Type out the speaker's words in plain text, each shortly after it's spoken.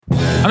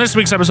this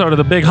week's episode of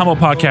the Big Humble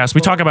Podcast, we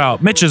talk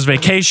about Mitch's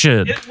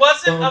vacation. It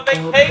wasn't a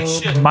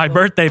vacation. My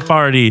birthday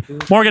party.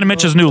 Morgan and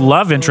Mitch's new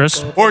love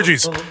interest.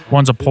 Orgies.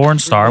 One's a porn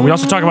star. We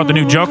also talk about the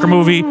new Joker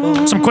movie,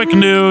 some quick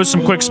news,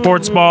 some quick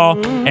sports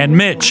ball, and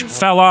Mitch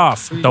fell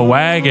off the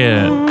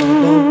wagon.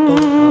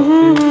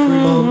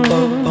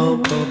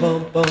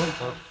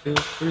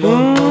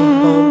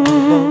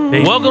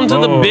 Welcome to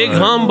the Big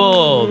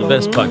Humble, the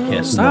best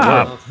podcast.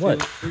 Stop.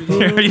 What?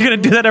 Are you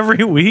going to do that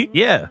every week?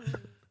 Yeah,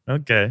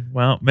 Okay.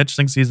 Well, Mitch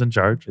thinks he's in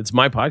charge. it's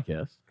my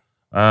podcast.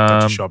 I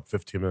have to show up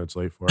 15 minutes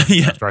late for it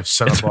Yeah. after I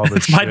set up all this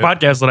It's shit. my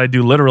podcast that I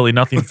do literally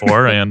nothing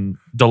for and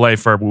delay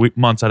for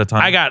months at a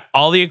time. I got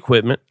all the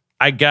equipment.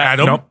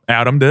 Nope,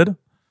 Adam did.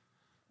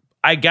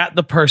 I got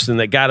the person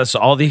that got us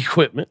all the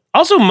equipment.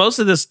 Also, most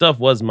of this stuff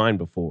was mine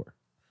before.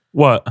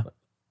 What?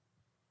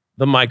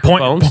 The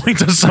microphones. Point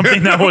to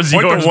something that was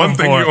Point to yours one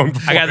thing you before. owned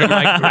before.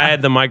 I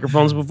had the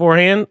microphones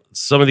beforehand.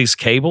 Some of these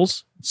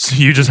cables. So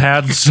you just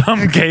had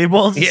some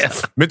cables? Yeah.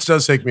 Mitch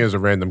does take me as a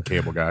random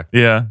cable guy.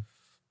 Yeah.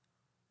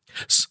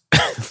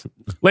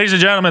 Ladies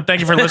and gentlemen, thank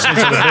you for listening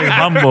to the Big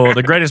Humble,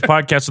 the greatest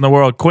podcast in the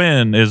world.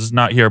 Quinn is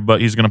not here, but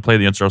he's going to play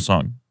the intro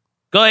song.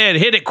 Go ahead,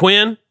 hit it,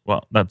 Quinn.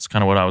 Well, that's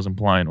kind of what I was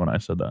implying when I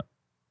said that.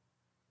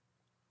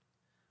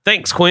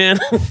 Thanks, Quinn.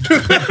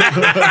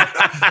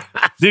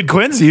 Dude,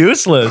 Quinn's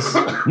useless.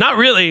 Not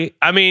really.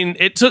 I mean,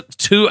 it took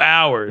 2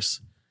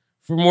 hours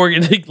for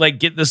Morgan to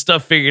get this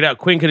stuff figured out.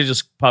 Quinn could have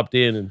just popped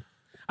in and.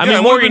 I mean,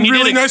 it Morgan, been you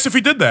really did nice if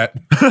he did that.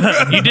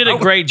 you did a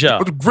great I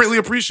job. would greatly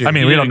appreciate it. I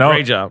mean, You we did don't a know.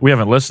 great job. We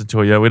haven't listened to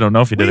it yet. We don't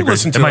know if he did We a great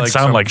listened job. to, It might like,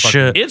 sound some like fucking-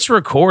 shit. It's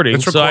recording,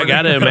 It's so I recording.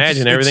 got to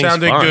imagine It everything's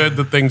sounded fine. good,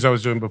 the things I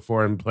was doing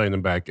before and playing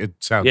them back. It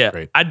sounds Yeah,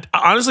 great. I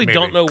honestly Maybe.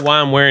 don't know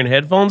why I'm wearing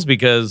headphones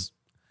because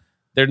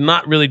they're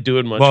not really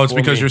doing much. Well, it's for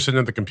because me. you're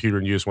sitting at the computer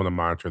and you just want to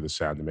monitor the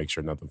sound to make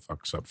sure nothing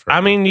fucks up. I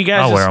mean, you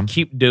guys I'll wear 'em. just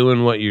keep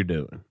doing what you're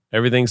doing.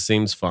 Everything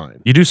seems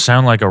fine. You do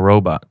sound like a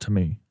robot to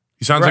me.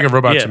 he sounds Right. like a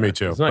robot Yeah, to me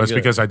too. it's not That's good.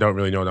 because I don't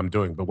really know what I'm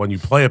doing. But when you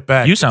play it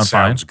back, You sound it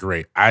sounds fine.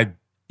 great.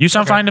 You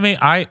sound fine to me.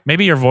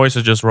 Maybe your voice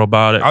is just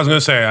robotic. I was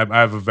gonna say I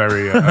have a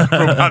very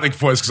robotic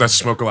voice because I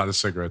smoke a lot of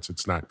cigarettes.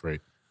 It's not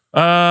great.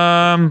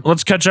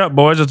 Let's catch up,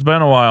 boys. It's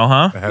been a while,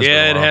 huh? It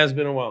while. has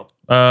been a while.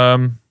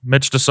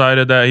 Mitch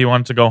decided that he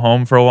wanted to go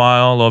home for a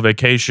while, a little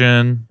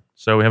vacation.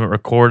 So we haven't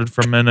recorded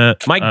for a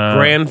minute. My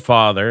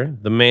grandfather,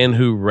 the man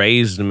who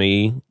raised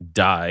me,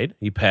 died.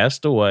 He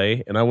passed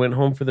away, and I went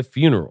home for the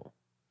funeral.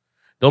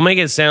 Don't make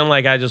it sound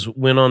like I just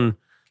went on,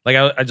 like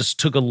I just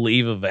took a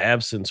leave of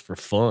absence for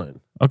fun.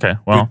 Okay,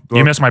 well, Did-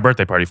 you missed my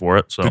birthday party for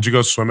it. So Did you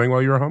go swimming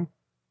while you were home?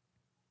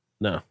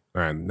 No. All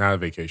right, not a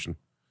vacation.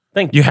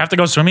 Thank you. you have to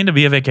go swimming to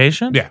be a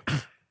vacation? Yeah,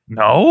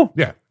 No?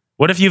 yeah.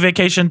 What if you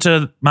vacation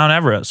to Mount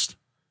Everest?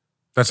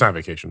 That's not a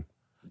vacation.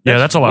 Yeah,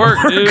 that's a lot Work,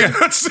 of work. dude.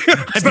 That's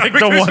I think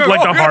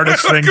the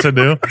hardest thing to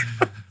do.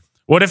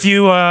 What if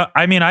you,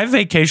 I mean, I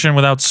vacation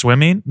without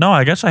swimming? No,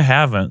 I guess I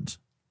haven't.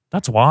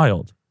 That's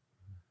wild.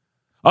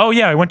 Oh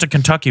yeah, I went to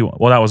Kentucky. Well,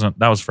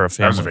 that was for a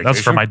family. a That was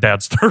for vacation? my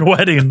dad's third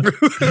wedding.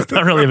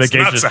 Not really a It's not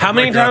vacation. so- How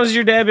many my God. times has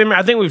your dad been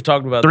married? I think we've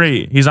talked about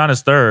 3. He's on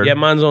his third. this. Yeah,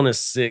 mine's on his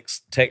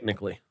 6th,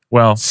 technically.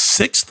 Well,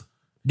 Sixth?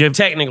 give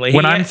Technically.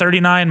 when he I'm had,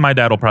 39, my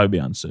dad will probably be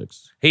on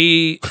 6.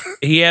 he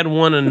had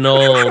one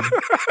annulled,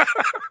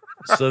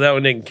 so that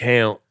one didn't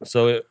count.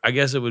 So I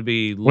guess it would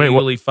be Wait,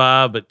 what- legally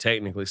 5, but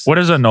technically 6. What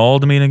does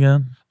annulled mean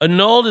again?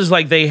 Annulled is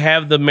like they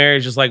have the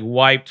marriage just like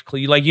wiped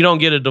clean. Like you don't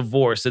get a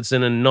divorce. It's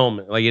an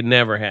annulment. Like it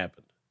never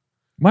happened.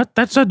 What?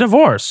 That's a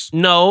divorce.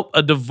 No,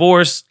 a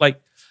divorce,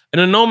 like an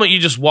annulment, you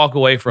just walk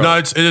away from. No,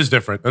 it is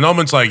different.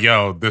 Annulment's like,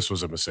 yo, this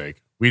was a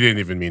mistake. We didn't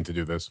even mean to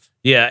do this.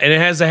 Yeah, and it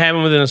has to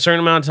happen within a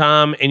certain amount of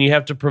time, and you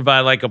have to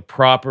provide like a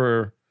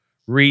proper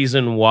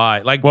reason why.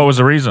 Like, What was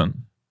the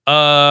reason?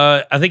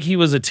 I think he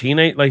was a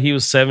teenage, like he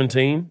was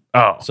 17.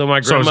 Oh, So my it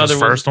was grandmother his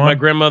first one? my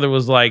grandmother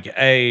was like,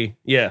 "Hey,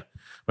 yeah."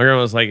 My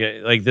grandma was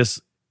like this.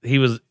 He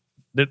was.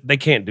 They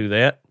can't do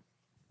that.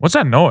 What's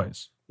that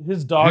noise?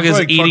 His dog He's is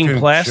like eating fucking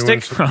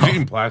plastic. chewing He's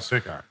eating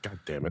plastic? Oh, God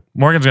damn it.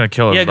 Morgan's gonna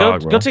kill his Yeah,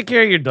 dog, go bro. take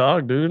care of your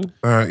dog, dude.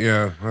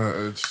 Yeah,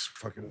 it's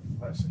fucking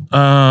plastic.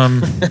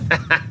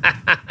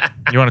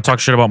 You want to talk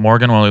shit about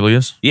Morgan while he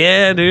leaves?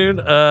 Yeah, dude.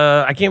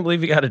 I can't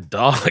believe you got a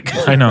dog.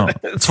 I know.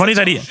 It's funny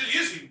that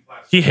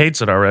he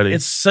hates it already.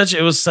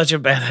 It was such a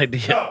bad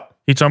idea.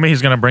 He told me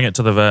he's gonna bring it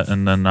to the vet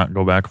and then not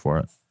go back for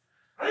it.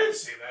 I didn't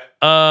see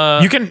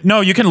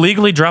that. You can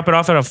legally drop it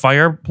off at a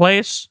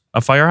fireplace, a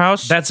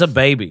firehouse. That's a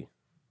baby.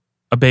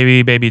 A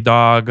baby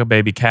dog, a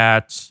baby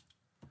cat.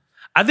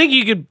 I think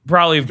you could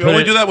probably You put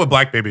only it, do that with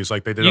black babies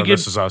like they did You on could-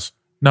 This Is Us.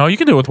 No, you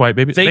can do it with white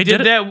babies. They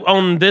did that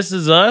on This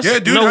Is Us. Yeah,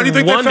 dude, No how do you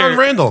think wonder they found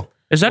Randall?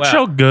 Is that Wow.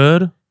 show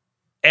good?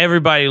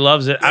 Everybody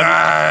loves it.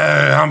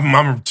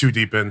 I'm too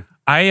deep in.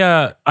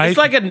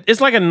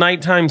 It's like a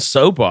nighttime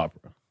soap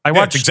opera. I Yeah,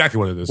 watched it's exactly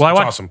what it is. Well, it's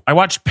I watched, awesome. I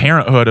watched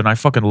Parenthood and I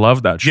fucking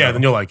love that show. Yeah,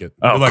 then you'll like it.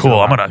 Oh, You'll like it cool.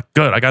 a I'm lot.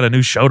 good. I got a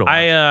new show to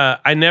watch.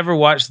 I never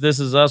watched This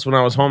Is Us when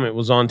I was home. It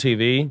was on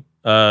TV.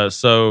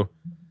 So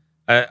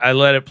I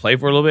let it play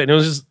for a little bit. And it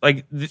was just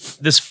like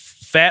this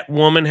fat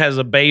woman has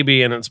a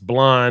baby and it's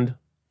blonde.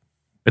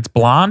 It's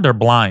blonde or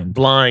blind?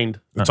 Blind.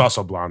 It's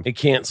also blonde. It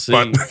can't see.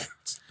 But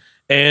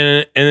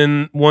and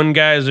then one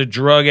guy is a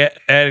drug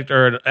addict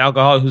or an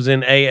alcoholic who's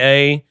in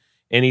AA,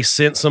 and he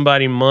sent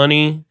somebody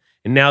money,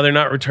 and now they're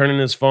not returning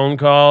his phone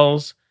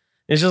calls.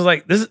 It's just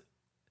like this.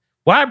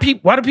 Why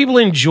do people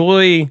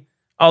enjoy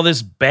all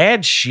this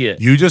bad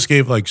shit? you just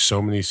gave like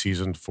so many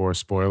season 4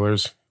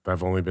 spoilers that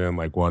have only been in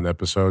like one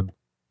episode.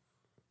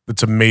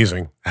 It's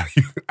amazing. I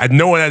had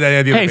no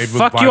idea. Hey, that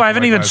fuck you. I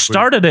haven't even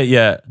started it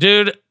yet.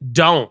 Dude,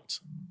 don't.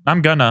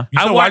 I'm gonna.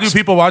 Why do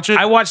people watch it?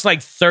 I watched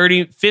like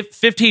 15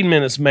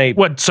 minutes maybe.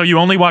 What? So you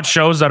only watch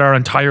shows that are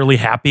entirely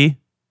happy?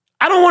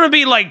 I don't want to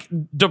be like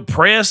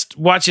depressed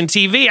watching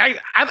TV.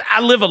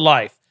 I live a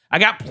life. I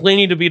got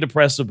plenty to be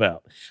depressed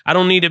about. I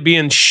don't need it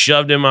being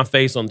shoved in my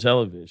face on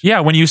television.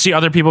 Yeah, when you see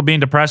other people being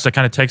depressed, it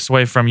kind of takes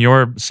away from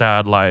your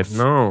sad life.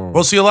 No.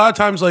 Well, see, a lot of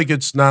times, like,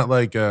 it's not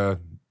like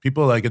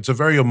people like it's a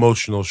very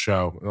emotional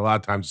show. And a lot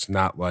of times, it's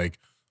not like,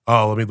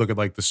 oh, let me look at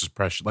like this is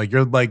precious. Like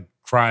you're like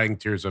crying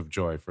tears of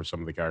joy for some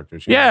of the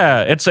characters. You know?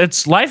 Yeah,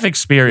 it's life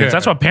experience. Yeah.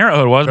 That's what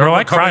Parenthood was, They're bro. I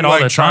overcoming, cried all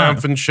like, the time.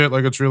 triumph and shit.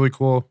 Like it's really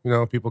cool. You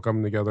know, people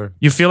coming together.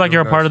 You feel like It's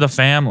you're a really part nice. of the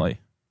family.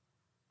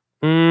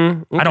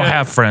 Okay. I don't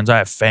have friends. I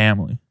have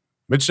family.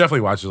 Mitch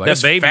definitely watches like That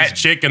this baby's- fat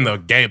chick and the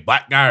gay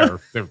black guy or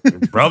their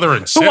brother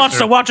and sister. Who wants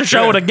to watch a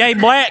show with a gay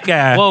black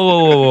guy?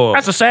 Whoa.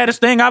 That's the saddest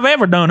thing I've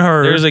ever done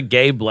heard. There's a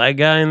gay black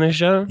guy in this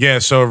show? Yeah,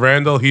 so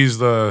Randall, he's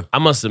the I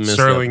must have missed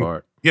Sterling. that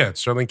part. Yeah,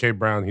 Sterling K.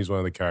 Brown. He's one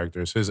of the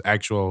characters. His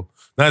actual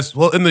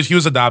he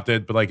was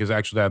adopted, but like his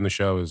actual dad in the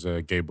show is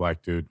a gay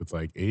black dude with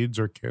like AIDS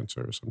or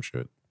cancer or some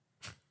shit.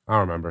 I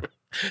don't remember.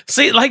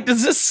 See, like,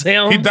 does this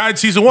sound... He died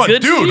season 1.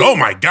 Good to Dude, you? oh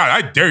my God.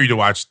 I dare you to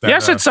watch that.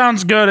 yes, it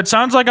sounds good. It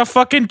sounds like a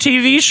fucking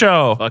TV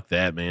show. Fuck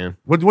that, man.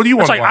 What do you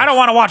want It's like, to watch? I don't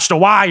want to watch The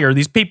Wire.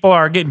 These people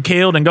are getting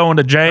killed and going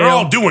to jail. They're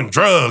all doing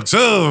drugs.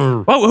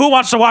 Oh. Well, who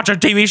wants to watch a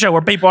TV show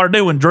where people are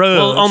doing drugs?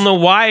 Well, on The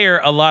Wire,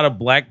 a lot of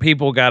black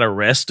people got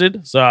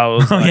arrested. So I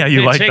was like, yeah,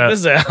 you hey, like check that.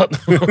 this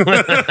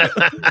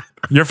out.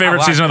 Your favorite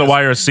like season of The this.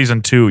 Wire is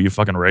season 2, you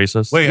fucking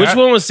racist. Wait, Which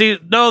one was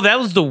season... No, that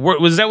was the worst.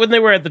 Was that when they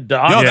were at the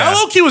dock? Yo, Yeah. that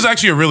low-key was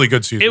actually a really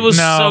good season. It was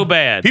No. so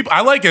bad. People,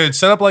 I like it. It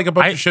set up like a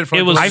bunch of shit from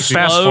It was I the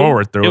fast slow.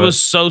 forward through It it. was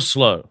so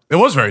slow. It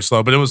was very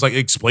slow, but it was like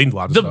explained a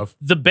lot of stuff.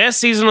 The best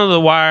season of The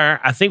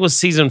Wire, I think, was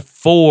season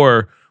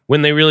 4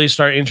 when they really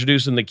started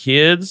introducing the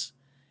kids.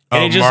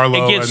 And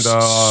Marlo it gets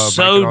and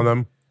Rankin on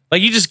them.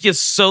 like you just get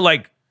so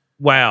like,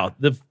 wow,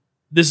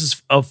 this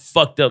is a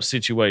fucked up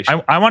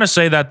situation. I want to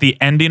say that the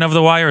ending of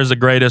The Wire is the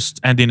greatest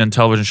ending in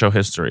television show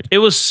history. It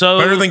was so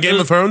Better than Game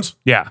of Thrones?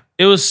 Yeah.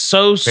 It was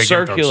so Game of Thrones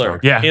circular.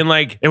 sucked. Yeah. And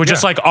like It was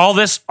just like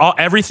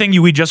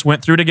everything we just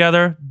went through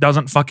together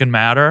doesn't fucking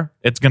matter.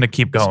 It's going to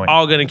keep going.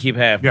 all gonna keep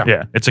happening. Yeah.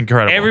 Yeah, it's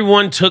incredible.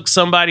 Everyone took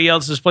somebody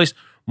else's place.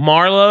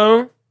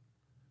 Marlo,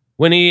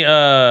 when he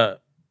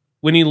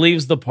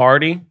leaves the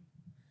party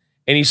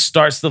and he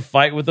starts the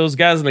fight with those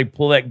guys and they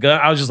pull that gun,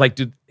 I was just like,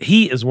 dude,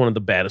 he is one of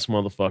the baddest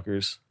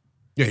motherfuckers.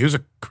 Yeah, he was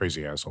a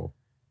crazy asshole.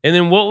 And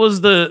then what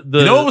was the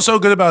You know what was so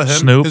good about him?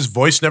 Snoop. His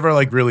voice never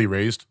like really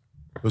raised.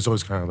 It was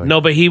always kind of like no,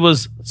 but he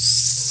was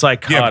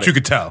psychotic. yeah, but you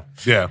could tell.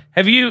 Yeah,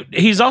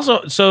 He's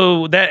also,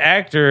 so that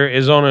actor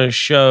is on a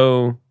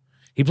show,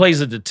 he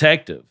plays a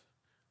detective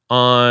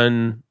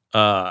on,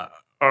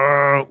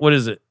 what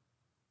is it?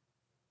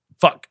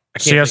 Fuck. I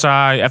can't think.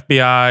 CSI,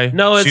 FBI.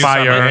 No, it's CSI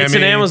Fire. It's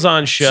an Miami,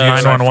 Amazon show.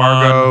 CSI 911.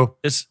 Fargo,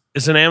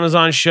 It's an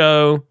Amazon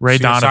show. Ray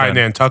CSI Donovan.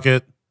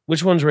 Nantucket.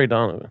 Which one's Ray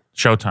Donovan?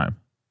 Showtime.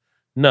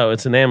 No,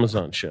 it's an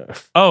Amazon show.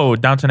 Oh,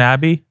 Downton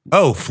Abbey.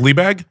 Oh,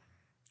 Fleabag,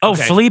 Oh,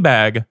 Okay.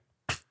 Fleabag.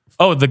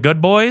 Oh, The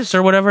Good Boys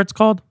or whatever it's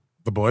called.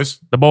 The Boys.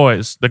 The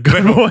Boys. The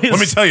Good Boys. Let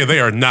me tell you, they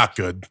are not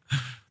good.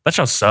 That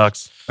show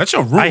sucks. That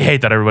show rules. I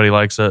hate that everybody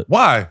likes it.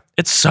 Why?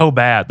 It's so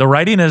bad. The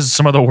writing is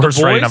some of the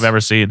worst writing Boys? I've ever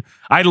seen.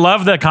 I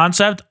love the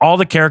concept. All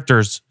the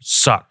characters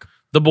suck.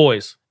 The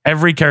Boys.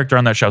 Every character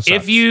on that show sucks.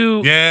 If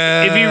you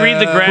Yeah. if you read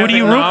the graphic Who do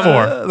you root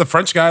novel- for? The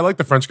French guy. I like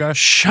the French guy.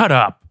 Shut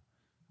up.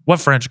 What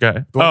French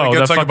guy? The one that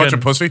gets the like a bunch of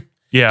fucking- pussy.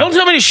 Yeah. Don't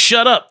tell me to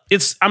shut up.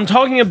 I'm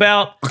talking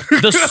about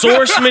the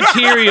source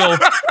material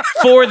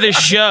for the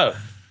show.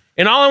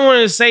 And all I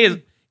wanted to say is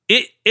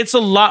it's a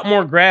lot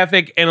more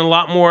graphic and a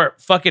lot more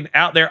fucking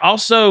out there.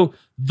 Also,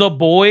 the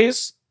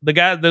boys,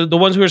 the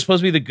ones who are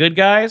supposed to be the good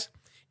guys,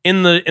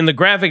 in the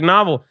graphic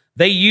novel,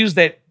 they use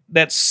that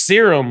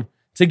serum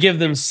to give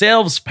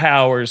themselves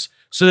powers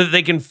so that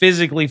they can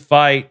physically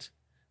fight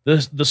the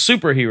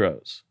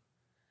superheroes.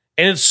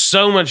 And it's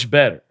so much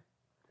better.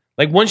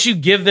 Like once you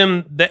give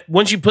them that,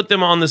 once you put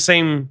them on the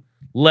same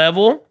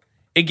level,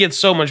 it gets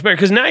so much better.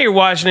 Because now you're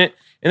watching it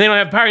and they don't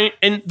have power,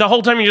 and the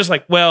whole time you're just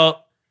like,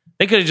 well,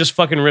 they could have just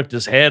fucking ripped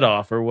his head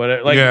off or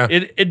whatever. Like Yeah.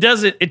 it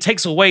does it. It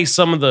takes away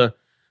some of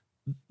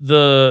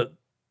the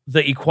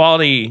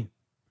equality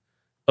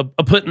of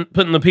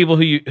putting the people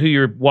who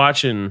you're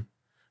watching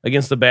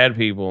against the bad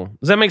people.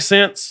 Does that make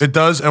sense? It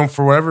does, and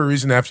for whatever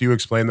reason, after you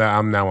explain that,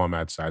 I'm now on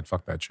Matt's side.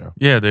 Fuck that show.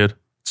 Yeah, dude.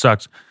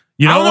 Sucks.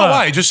 You I know don't know what?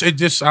 why. It just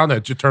I don't know.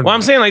 It just turned. Well,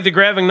 I'm saying like the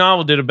graphic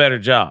novel did a better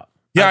job.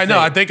 Yeah, I know.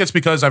 I think it's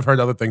because I've heard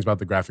other things about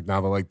the graphic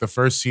novel. Like the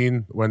first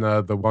scene when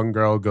the one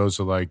girl goes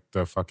to like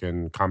the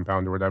fucking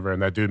compound or whatever,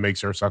 and that dude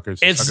makes her suck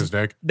his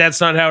dick. That's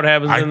not how it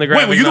happens in the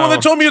graphic Wait, were you the one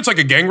novel. that told me it's like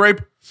a gang rape?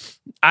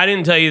 I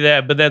didn't tell you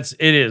that, but it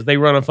is. They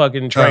run a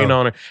fucking train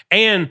on her.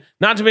 And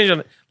not to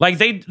mention, like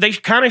they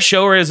kind of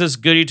show her as this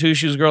goody two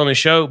shoes girl in the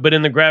show, but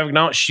in the graphic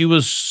novel, she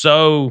was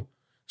so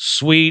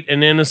sweet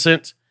and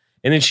innocent.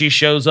 And then she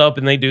shows up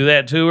and they do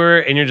that to her,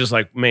 and you're just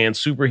like, man,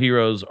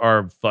 superheroes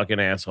are fucking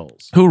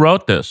assholes. Who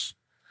wrote this?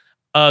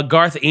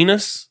 Garth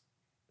Ennis.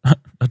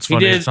 That's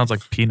funny. It sounds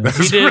like penis.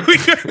 He did.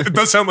 It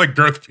does sound like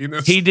Girth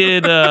Penis. He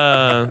did. What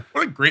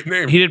a great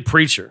name. He did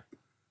Preacher.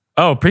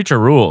 Oh, Preacher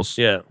rules.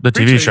 Yeah. The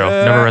TV show.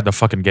 yeah. Never read the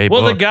fucking gay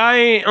book. Well, the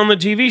guy on the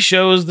TV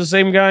show is the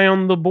same guy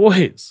on The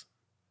Boys.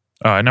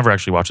 Oh, I never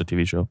actually watched the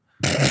TV show.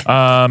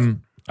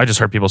 I just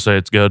heard people say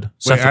it's good.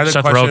 Wait, I had a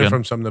Seth question Rogen.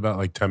 from something about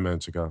like 10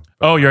 minutes ago.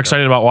 Oh, you're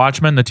excited about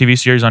Watchmen, the TV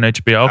series on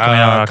HBO coming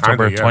out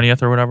October kinda,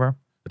 20th or whatever?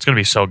 It's going to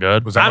be so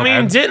good. Was that I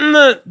mean,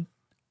 bad?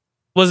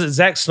 was it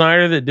Zack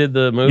Snyder that did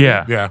the movie?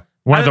 Yeah. Yeah.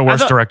 One of the I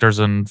worst thought- directors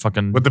in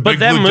fucking... With the But big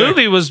that blue dick.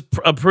 movie was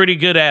a pretty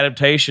good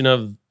adaptation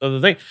of the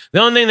thing.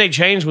 The only thing they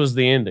changed was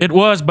the ending. It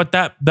was, but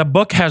the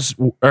book has,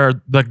 or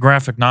the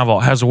graphic novel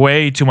has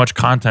way too much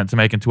content to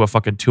make into a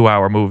fucking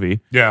 2-hour movie.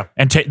 Yeah.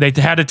 And they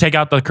had to take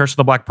out the Curse of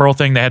the Black Pearl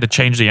thing. They had to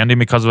change the ending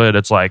because of it.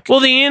 It's like...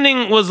 Well, the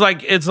ending was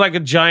like it's like a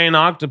giant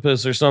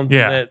octopus or something.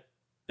 Yeah. That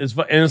is,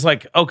 and it's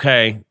like,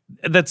 okay,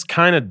 that's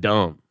kind of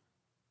dumb.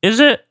 Is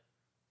it?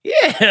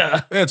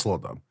 Yeah. It's a little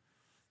dumb.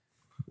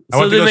 I So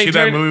went to then go they see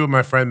that turned- movie with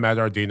my friend Matt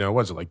Ardino. What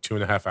was it, like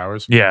 2.5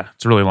 hours? Yeah,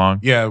 it's really long.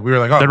 Yeah, we were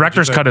like, oh. The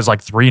director's cut is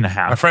like 3.5.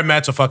 My friend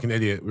Matt's a fucking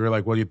idiot. We were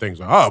like, what do you think? He's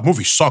like, oh,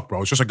 movie sucked,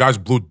 bro. It's just a guy's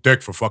blue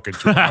dick for fucking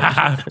 2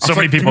 hours. So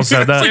many people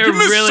said that. There You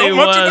missed really so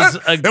much of was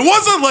that. It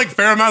wasn't like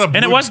fair amount of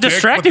And it blue was dick,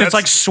 distracting. but It's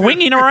like that's-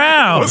 swinging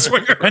around.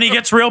 swinging around. And he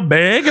gets real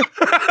big.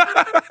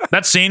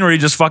 That scene where he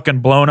just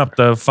fucking blown up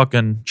the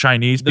fucking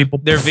Chinese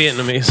people. They're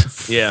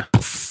Vietnamese. Yeah.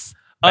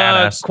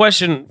 Badass.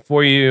 Question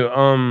for you.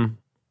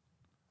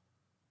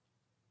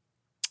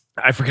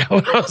 I forgot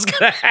what I was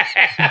gonna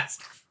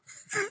ask.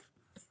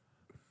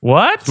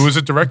 What? Who was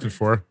it directed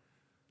for?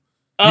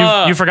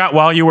 You forgot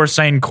while you were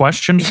saying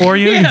question for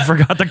you? Yeah. You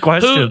forgot the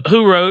question.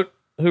 Who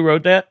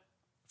wrote that?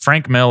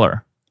 Frank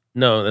Miller.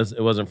 No, it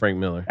wasn't Frank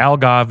Miller. Al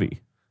Gavi.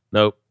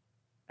 Nope.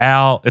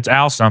 It's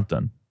Al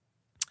something.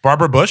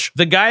 Barbara Bush?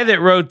 The guy that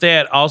wrote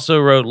that also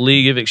wrote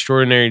League of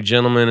Extraordinary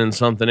Gentlemen and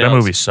something That else.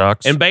 movie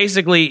sucks. And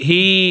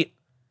basically,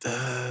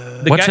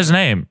 What's his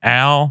name?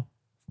 Al?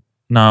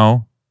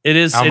 No. It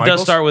is. Al It Michaels?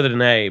 does start with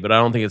an A, but I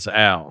don't think it's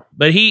Al.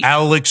 But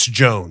Alex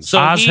Jones. So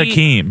Oz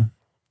Hakim.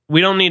 we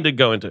don't need to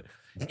go into it.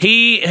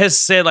 He has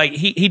said like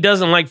he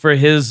doesn't like for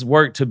his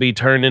work to be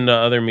turned into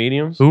other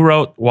mediums. Who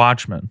wrote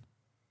Watchmen?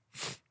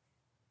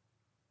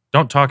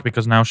 Don't talk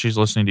because now she's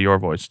listening to your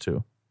voice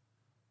too.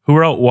 Who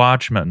wrote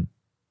Watchmen?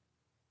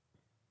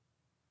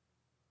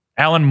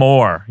 Alan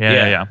Moore.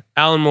 Yeah.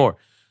 Alan Moore.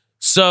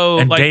 So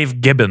And like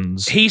Dave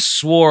Gibbons. he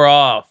swore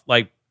off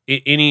like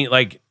any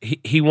like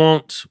he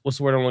won't. What's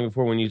the word I'm looking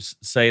for when you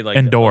say like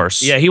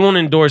Endorse. Yeah, he won't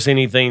endorse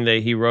anything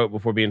that he wrote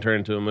before being turned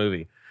into a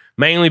movie.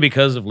 Mainly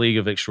because of League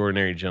of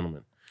Extraordinary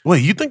Gentlemen.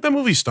 Wait, you think that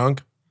movie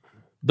stunk?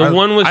 The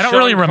one with I don't Sean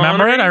really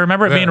remember Connery? it. I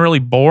remember it Yeah. being really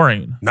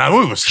boring. Nah, that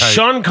movie was tight.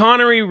 Sean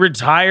Connery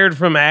retired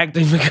from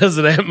acting because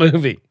of that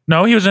movie.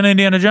 No, he was in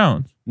Indiana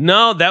Jones.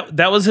 No,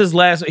 that was his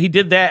last. He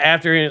did that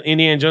after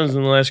Indiana Jones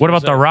in the Last. What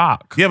about The Crusade.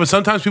 Rock? Yeah, but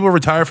sometimes people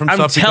retire from I'm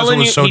stuff because it telling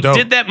was you, so he dope.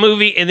 did that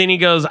movie, and then he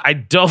goes, "I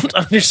don't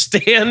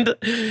understand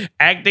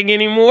acting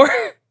anymore,"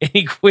 and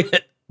he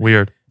quit.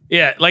 Weird.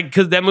 Yeah, like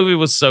because that movie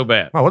was so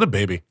bad. Oh, what a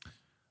baby.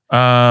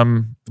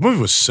 Um, The movie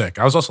was sick.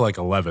 I was also like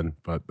 11,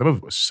 but the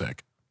movie was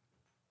sick.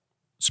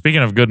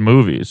 speaking of good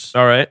movies.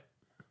 All right,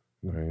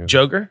 Yeah.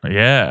 Joker,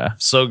 Yeah.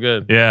 so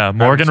good. Yeah.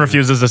 Morgan seen it.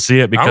 refuses to see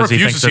it I because he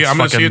refuse thinks to see it. it's I'm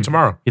going to see fucking- it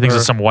tomorrow. He thinks Or-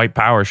 it's some white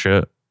power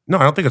shit. No,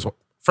 I don't think it's.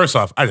 First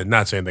off, I did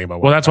not say anything about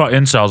Well, white that's power. what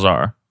incels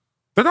are.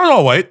 They're not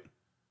all white.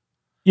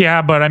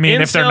 Yeah, but I mean,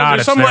 if they're Incels not, are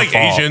it's Some their like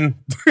fault. Asian.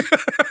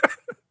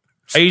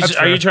 Are you That's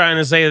are you fair. trying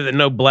to say that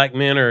no black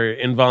men are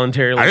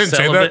involuntarily I didn't say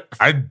celibate?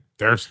 that.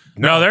 There's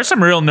No, there's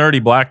some real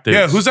nerdy black dudes.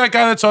 Yeah, who's that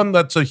guy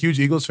that's a huge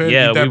Eagles fan?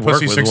 Yeah, Eat that we work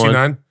pussy with 69.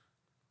 one.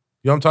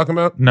 You know what I'm talking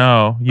about?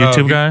 No,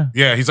 YouTube guy?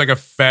 Yeah, he's like a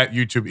fat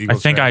YouTube I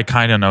Eagles think fan. I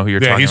kind of know who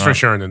you're Yeah, talking he's about. for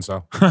sure an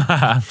incel.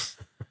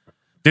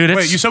 Dude, it's...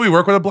 Wait, you said we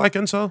work with a black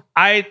incel?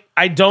 I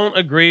don't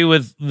agree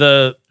with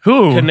the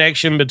Who?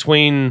 connection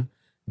between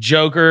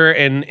Joker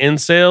and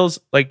incels.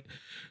 Like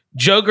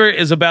Joker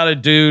is about a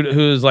dude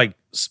who is like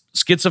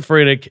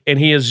schizophrenic, and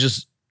he is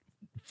just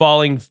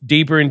falling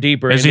deeper and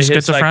deeper Is into he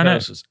his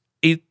schizophrenic? psychosis.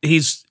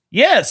 He's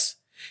yes.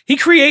 He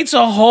creates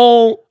a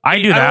whole. I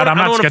do that. I'm I don't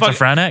not wanna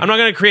schizophrenic. I'm not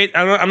going to create.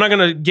 I'm not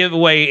going to give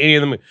away any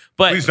of them.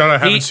 But Please don't. I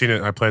haven't he- seen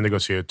it. I plan to go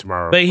see it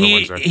tomorrow. But or he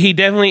Wednesday. he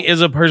definitely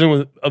is a person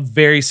with a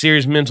very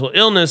serious mental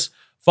illness,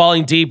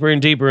 falling deeper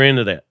and deeper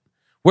into that.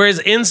 Whereas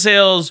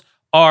incels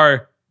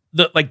are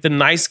the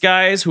nice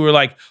guys who are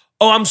like,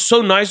 oh, I'm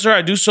so nice to her.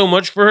 I do so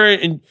much for her,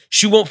 and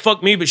she won't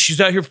fuck me, but she's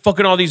out here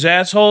fucking all these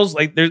assholes.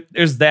 Like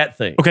there's that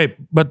thing. Okay,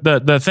 but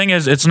the thing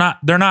is, it's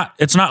not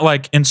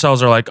like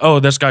incels are like, oh,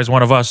 this guy's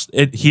one of us.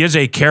 He is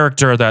a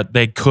character that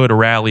they could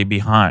rally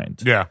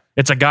behind. Yeah.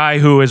 It's a guy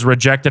who is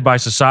rejected by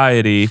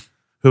society,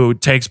 who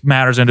takes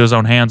matters into his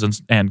own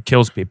hands and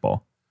kills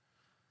people.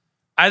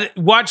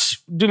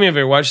 Do me a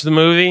favor, watch the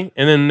movie,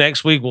 and then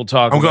next week we'll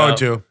talk. I'm going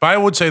to. But I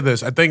would say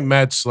this. I think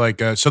Matt's like,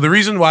 so the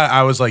reason why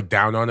I was like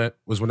down on it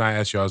was when I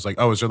asked you, I was like,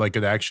 oh, is there like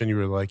good action? You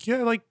were like,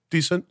 yeah, like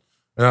decent.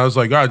 And I was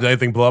like, all right, did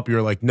anything blow up? You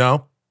were like,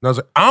 no. And I was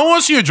like, I don't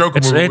want to see a Joker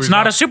movie. It's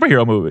not a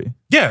superhero movie.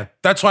 Yeah,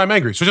 that's why I'm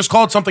angry. So just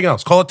call it something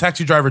else. Call it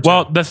Taxi Driver 2.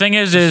 Well, the thing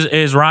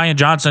is Ryan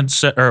Johnson,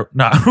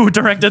 who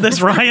directed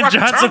this? Ryan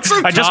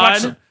Johnson. I just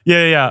watched.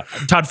 Yeah.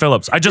 Todd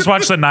Phillips. I just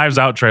watched the Knives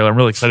Out trailer. I'm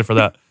really excited for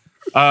that.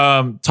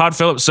 Todd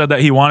Phillips said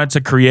that he wanted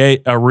to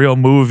create a real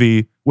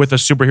movie with a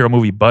superhero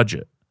movie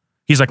budget.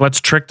 He's like,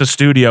 let's trick the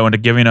studio into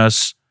giving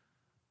us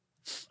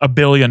 $1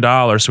 billion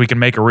so we can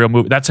make a real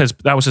movie.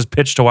 That was his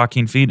pitch to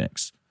Joaquin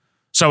Phoenix.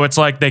 So it's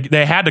like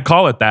they had to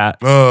call it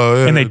that,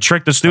 and they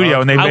tricked the studio,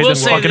 and they made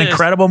this fucking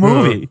incredible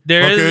movie.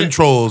 Fucking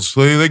trolls,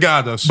 they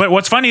got us. But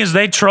what's funny is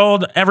they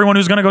trolled everyone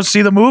who's going to go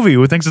see the movie,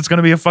 who thinks it's going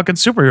to be a fucking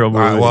superhero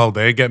movie. Well,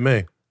 they get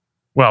me.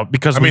 Well,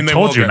 because we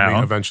told you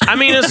now. Eventually. I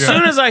mean, as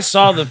soon as I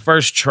saw the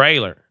first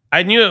trailer,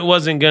 I knew it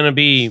wasn't going to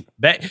be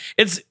bad.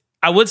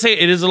 I would say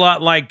it is a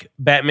lot like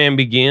Batman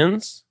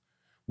Begins,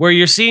 where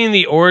you're seeing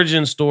the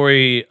origin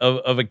story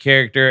of a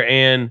character,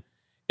 and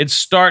it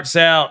starts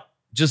out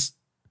just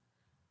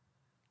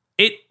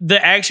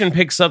the action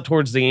picks up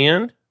towards the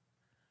end,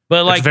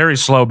 but like it's very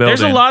slow building.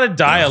 There's a lot of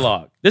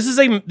dialogue. This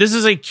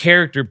is a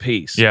character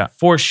piece,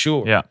 for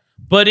sure. Yeah,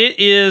 but it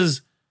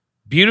is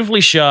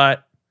beautifully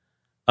shot.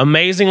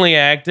 Amazingly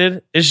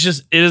acted.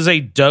 It is a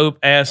dope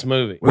ass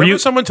movie. Whenever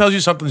someone tells you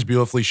something's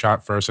beautifully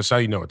shot first, that's how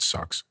you know it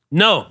sucks.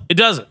 No, it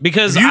doesn't.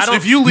 Because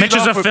Mitch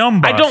is a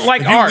film buff. I don't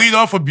like if art. You lead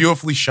off with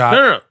beautifully shot.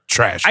 No.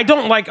 Trash. I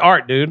don't like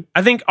art, dude.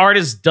 I think art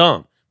is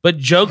dumb. But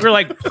Joker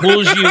like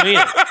pulls you in.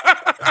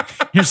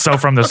 You're so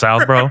from the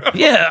South, bro.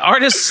 Yeah,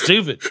 art is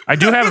stupid.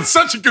 That's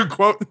such a good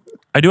quote.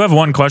 I do have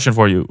one question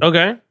for you.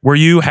 Okay. Were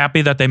you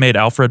happy that they made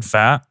Alfred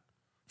fat?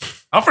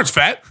 Alfred's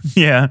fat?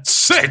 Yeah.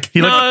 Sick.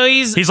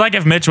 He's like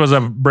if Mitch was a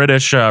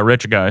British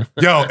rich guy.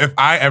 Yo, if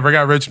I ever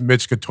got rich,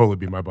 Mitch could totally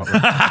be my butler.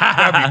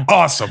 That'd be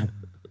awesome.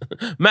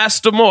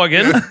 Master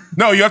Morgan.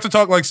 No, you have to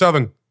talk like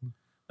Southern.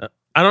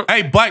 I don't.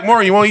 Hey, Black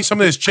Morgan, you want to eat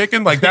some of this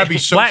chicken? Like, that'd be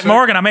so Black sick.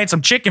 Morgan, I made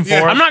some chicken for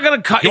him. I'm not going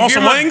to call You want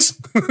some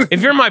wings?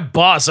 If you're my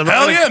boss, I'm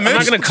not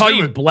going to call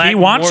you Black He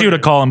wants Morgan. you to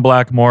call him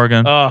Black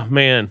Morgan. Oh,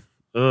 man.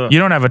 Ugh. You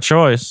don't have a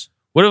choice.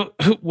 What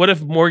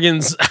if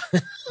Morgan's...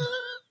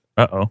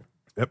 Uh-oh.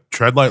 Yep,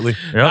 tread lightly.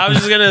 Yep. I was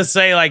just gonna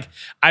say, like,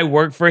 I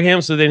work for him,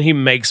 so then he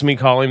makes me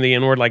call him the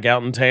N-word, like,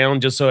 out in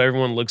town, just so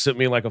everyone looks at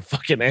me like a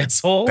fucking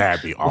asshole.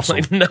 That'd be awesome.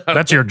 Like, no.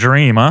 That's your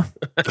dream, huh?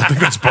 I think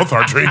that's both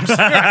our dreams.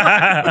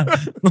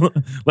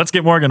 Let's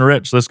get Morgan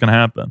rich. This can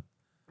happen.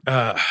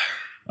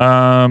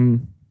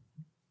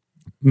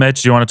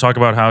 Mitch, do you want to talk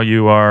about how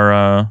you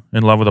are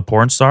in love with a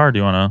porn star? Or do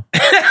you want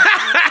to?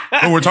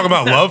 Oh, we're talking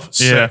about love?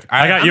 Sick. Yeah.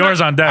 I got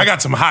yours on deck. I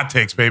got some hot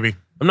takes, baby.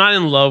 I'm not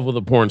in love with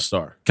a porn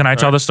star. Can I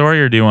tell the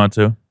story, or do you want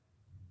to?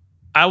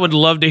 I would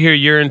love to hear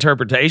your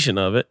interpretation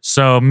of it.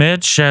 So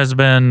Mitch has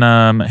been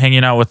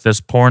hanging out with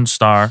this porn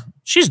star.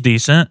 She's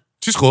decent.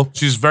 She's cool.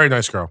 She's a very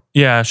nice girl.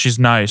 Yeah, she's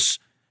nice.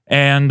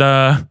 And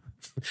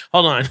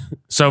hold on.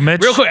 So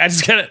Mitch, real quick, I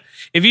just gotta.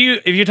 If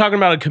you're talking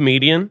about a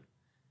comedian,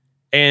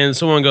 and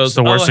someone goes,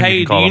 the worst "Oh, thing hey,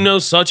 you can do call you know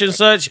such and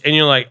such?" and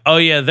you're like, "Oh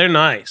yeah, they're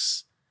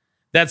nice."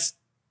 That's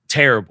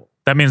terrible.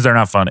 that means they're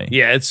not funny.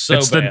 Yeah, it's so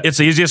bad. It's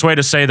the easiest way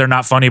to say they're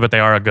not funny, but they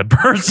are a good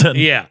person.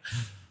 Yeah.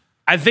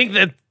 I think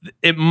that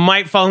it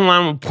might fall in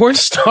line with porn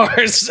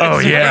stars. Oh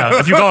yeah,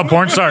 if you call a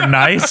porn star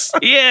nice.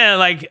 Yeah,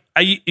 like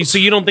so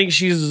you don't think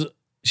she's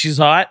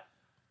hot?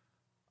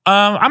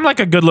 I'm like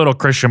a good little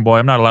Christian boy.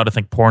 I'm not allowed to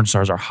think porn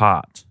stars are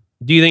hot.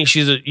 Do you think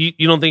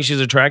you don't think she's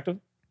attractive?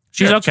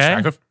 She's Yeah, okay.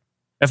 attractive.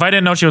 If I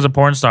didn't know she was a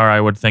porn star,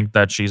 I would think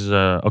that she's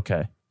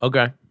okay.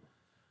 Okay.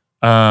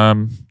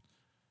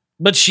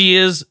 But she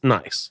is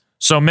nice.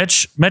 So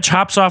Mitch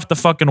hops off the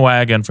fucking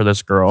wagon for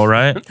this girl,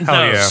 right?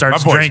 Hell yeah.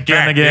 Starts My boy's drinking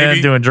back, again,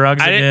 baby. doing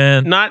drugs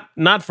again. I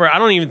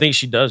don't even think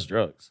she does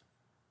drugs.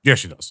 Yeah,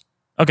 she does.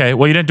 Okay,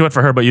 well you didn't do it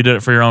for her, but you did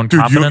it for your own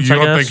Dude, confidence. you I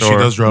don't guess, think she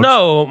does drugs?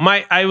 No,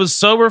 I was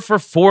sober for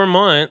 4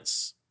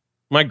 months.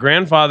 My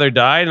grandfather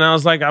died, and I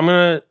was like, I'm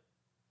gonna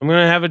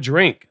have a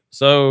drink.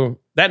 So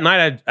that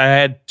night I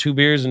had 2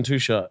 beers and 2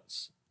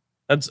 shots.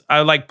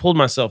 I like pulled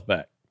myself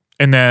back.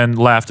 And then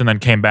left and then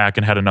came back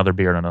and had another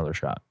beer and another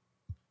shot.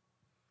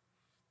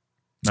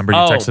 Remember you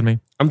texted me?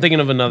 I'm thinking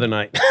of another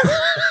night.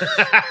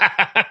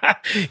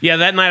 Yeah,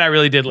 that night I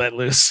really did let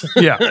loose.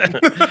 Yeah.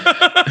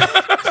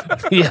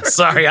 Yeah,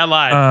 sorry, I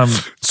lied.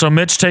 So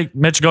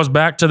Mitch goes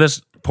back to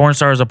this porn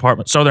star's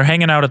apartment. So they're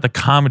hanging out at the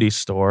Comedy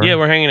Store. Yeah,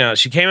 we're hanging out.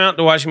 She came out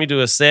to watch me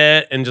do a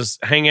set and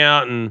just hang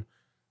out, and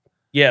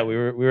yeah, we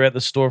were at the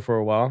store for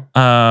a while.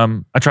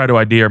 I tried to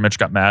ID her. Mitch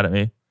got mad at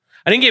me.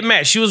 I didn't get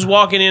mad. She was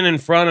walking in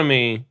front of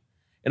me,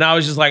 And I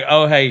was just like,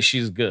 oh, hey,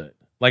 she's good.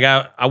 Like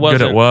I wasn't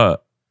good at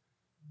what?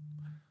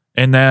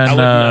 And I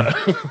then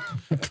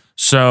wouldn't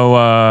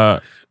know.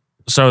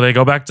 so they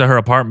go back to her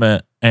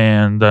apartment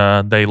and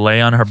they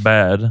lay on her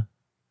bed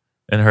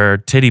and her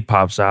titty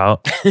pops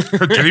out.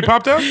 Her titty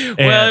popped out?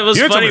 Well, it was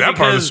You didn't tell funny me that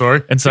part of the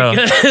story. And so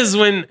because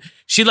when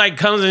she like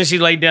comes and she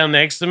laid down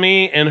next to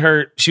me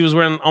and she was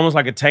wearing almost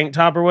like a tank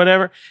top or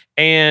whatever,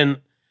 and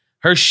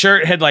her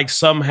shirt had like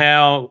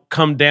somehow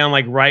come down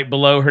like right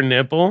below her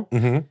nipple.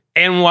 Mm-hmm.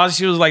 And while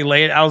she was like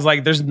laying, I was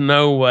like, there's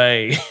no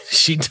way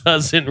she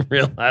doesn't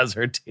realize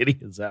her titty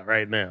is out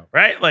right now.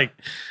 Right? Like,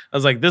 I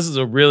was like, this is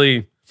a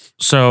really...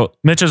 So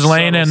Mitch is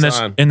laying in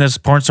this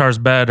porn star's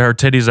bed, her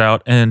titty's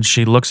out, and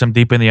she looks him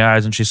deep in the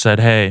eyes and she said,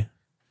 hey,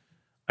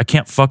 I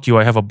can't fuck you.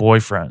 I have a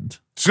boyfriend.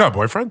 She's got a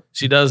boyfriend?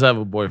 She does have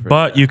a boyfriend.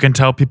 But you can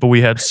tell people we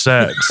had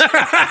sex.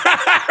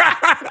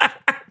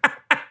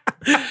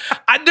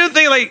 I do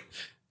think, like,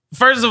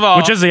 first of all...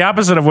 Which is the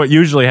opposite of what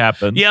usually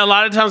happens. Yeah, a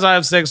lot of times I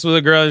have sex with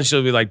a girl and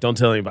she'll be like, don't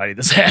tell anybody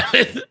this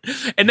happened.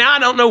 And now I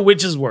don't know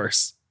which is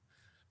worse.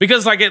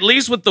 Because, like, at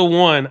least with the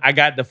one, I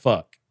got to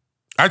fuck.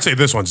 I'd say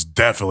this one's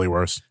definitely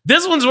worse.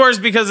 This one's worse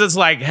because it's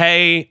like,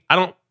 hey, I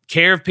don't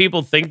care if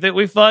people think that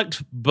we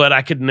fucked, but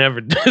I could never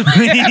do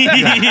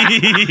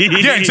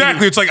it. Yeah,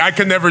 exactly. It's like, I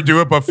could never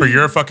do it, but for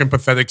your fucking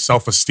pathetic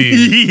self-esteem,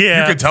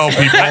 Yeah. you could tell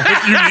people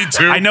if you need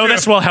to. I know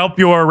this will help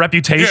your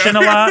reputation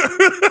a lot.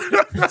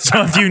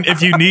 So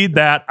if you need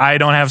that, I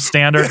don't have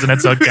standards and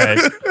it's okay.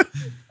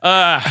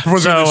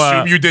 Was it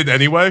assume you did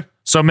anyway?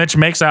 So Mitch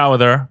makes out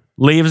with her,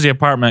 leaves the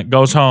apartment,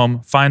 goes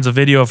home, finds a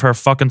video of her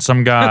fucking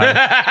some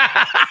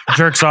guy,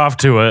 jerks off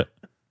to it,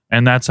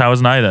 and that's how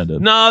his night ended.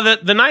 No,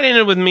 the night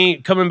ended with me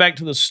coming back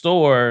to the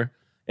store,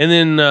 and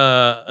then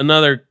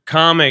another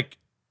comic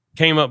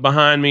came up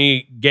behind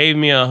me, gave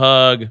me a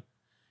hug,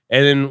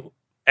 and then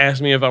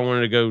asked me if I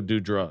wanted to go do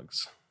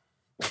drugs.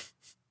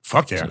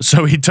 Fuck yeah.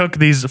 So he took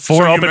these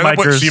four open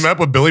micers. She met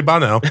with Billy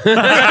Bonnell.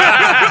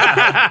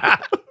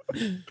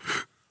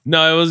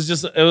 No, it was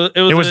just it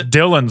was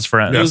Dylan's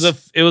friend. It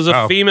was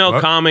a female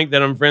comic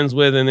that I'm friends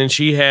with, and then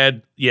she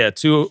had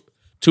two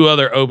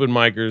other open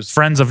micers.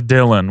 Friends of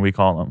Dylan, we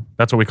call them.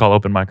 That's what we call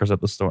open micers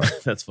at the store.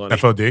 That's funny.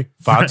 FOD?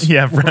 Fods?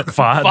 Yeah, Fods.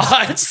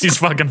 Fods. These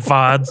fucking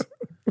Fods.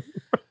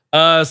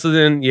 So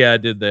then, I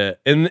did that.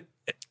 And,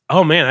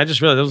 oh man, I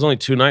just realized that was only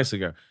 2 nights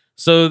ago.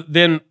 So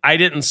then I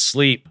didn't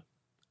sleep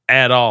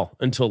at all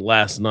until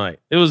last night.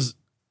 It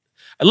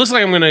looks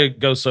like I'm going to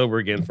go sober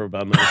again for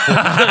about another 4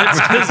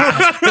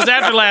 months. Because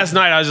after last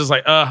night, I was just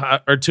like,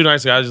 or 2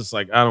 nights ago, I was just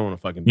like, I don't want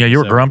to fucking do Yeah, you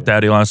were this grump again.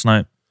 daddy last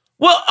night.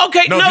 Well,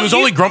 okay. No, he was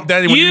only grump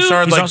daddy when you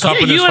started like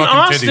cupping his you and fucking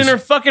Austin titties. are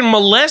fucking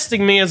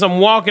molesting me as I'm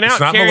walking out.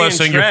 It's not carrying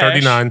molesting. You're trash.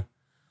 39.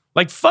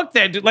 Like, fuck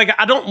that, dude. Like,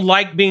 I don't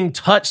like being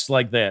touched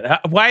like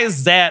that. Why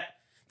is that?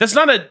 That's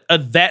not a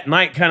that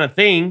night kind of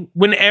thing.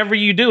 Whenever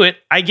you do it,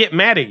 I get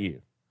mad at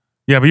you.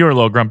 Yeah, but you were a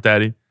little grump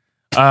daddy.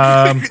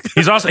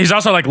 He's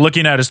also like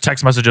looking at his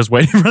text messages,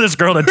 waiting for this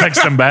girl to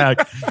text him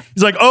back.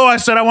 He's like, "Oh, I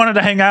said I wanted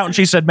to hang out, and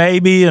she said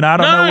maybe, and I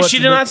don't know." No, what she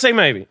to did do." not say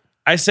maybe.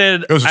 I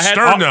said It was a I had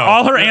stern no.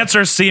 All her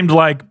answers seemed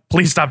like,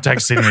 "Please stop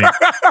texting me."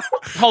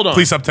 Hold on.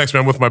 Please stop texting me.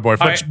 I'm with my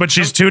boyfriend. But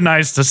she's too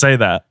nice to say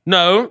that.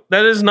 No,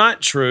 that is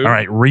not true. All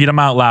right, read them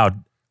out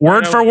loud,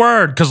 word for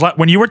word, because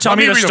when you were telling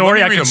me the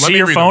story, I could see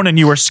your phone and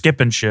you were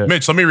skipping shit.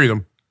 Mitch, let me read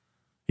them.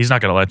 He's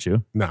not gonna let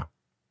you. No.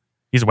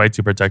 He's way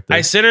too protective. I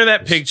sent her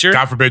that picture.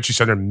 God forbid she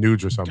sent her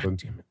nudes or something.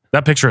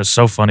 That picture is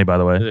so funny, by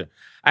the way.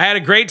 I had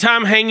a great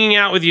time hanging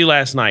out with you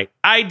last night.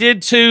 I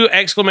did too! !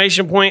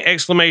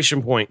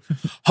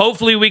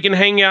 Hopefully we can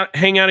hang out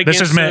again This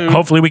is soon. Mitch.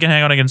 Hopefully we can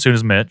hang out again soon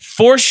as Mitch.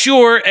 For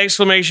sure! !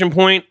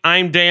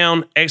 I'm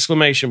down! !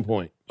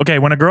 Okay,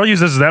 when a girl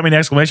uses that many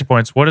exclamation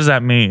points, what does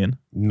that mean?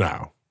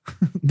 No.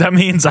 That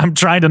means I'm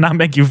trying to not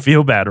make you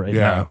feel bad right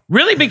now.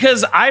 Really?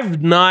 Because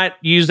I've not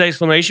used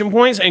exclamation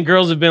points, and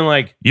girls have been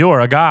like, You're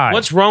a guy.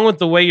 "What's wrong with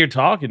the way you're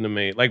talking to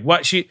me?" Like,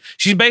 what she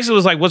basically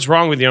was like, "What's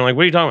wrong with you?" I'm like,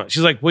 "What are you talking about?"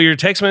 She's like, "Well, your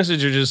text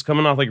messages are just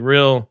coming off like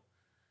real,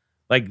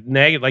 like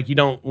negative, like you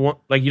don't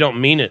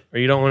mean it, or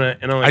you don't want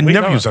to." And I'm like, I "What are you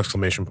never talking use about?"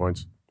 exclamation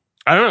points.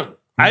 I don't know.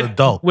 I'm an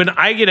adult. When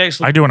I get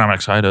I do when I'm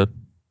excited.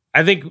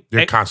 I think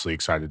You're constantly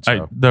excited.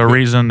 So. The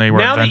reason they were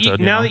now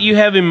invented. that you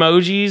have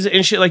emojis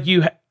and shit, like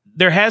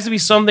there has to be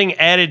something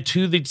added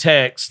to the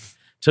text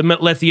to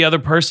let the other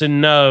person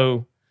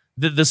know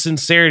the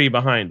sincerity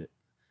behind it.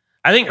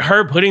 I think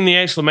her putting the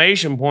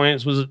exclamation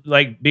points was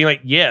like being like,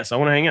 "Yes, I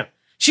want to hang out."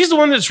 She's the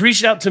one that's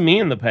reached out to me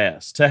in the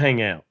past to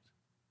hang out.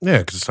 Yeah,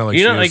 because it's not like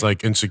she has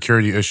like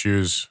insecurity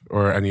issues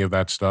or any of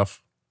that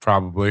stuff.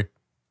 Probably.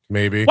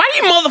 Maybe. Why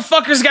do you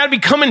motherfuckers got to be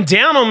coming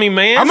down on me,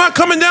 man? I'm not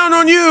coming down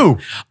on you.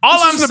 All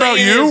this I'm isn't saying about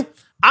you. is,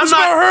 I'm it's not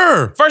about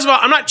her. First of all,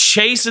 I'm not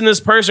chasing this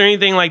person or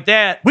anything like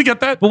that. We get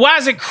that. But why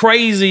is it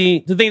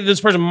crazy to think that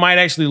this person might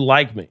actually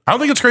like me? I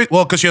don't think it's crazy.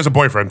 Well, because she has a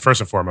boyfriend, first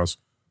and foremost.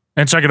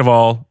 And second of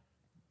all,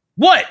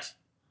 What,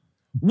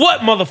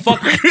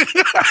 motherfucker?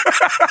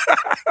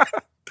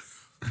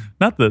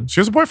 nothing. She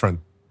has a boyfriend.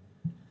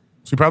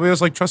 She probably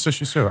has like trust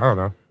issues too. I don't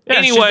know. Yeah,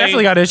 Anyway. she's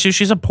definitely got issues.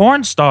 She's a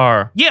porn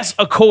star. Yes,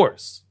 of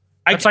course.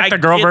 It's like the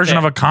girl get version that.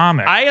 of a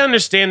comic. I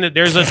understand that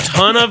there's a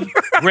ton of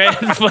red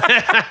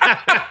flags.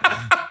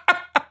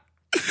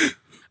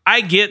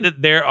 I get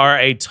that there are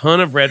a ton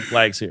of red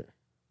flags here.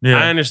 yeah.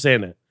 I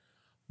understand that.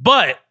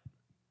 But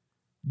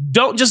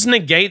don't just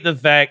negate the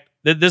fact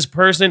that this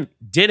person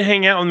did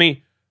hang out with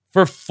me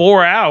for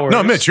 4 hours.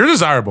 No, Mitch, you're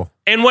desirable.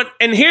 And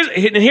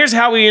here's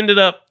how we ended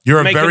up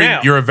You're making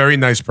out. a very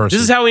nice person.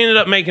 This is how we ended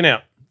up making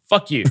out.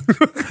 Fuck you.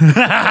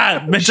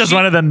 Mitch is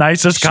one of the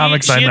nicest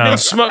comics I know.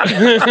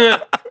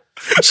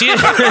 She had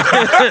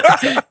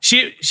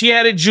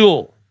a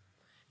Juul,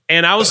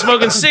 and I was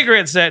smoking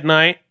cigarettes that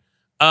night.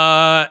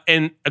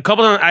 And a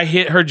couple times I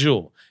hit her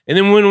Juul, and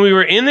then when we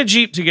were in the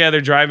Jeep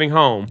together driving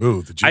home,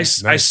 Ooh, the Jeep.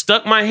 I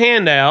stuck my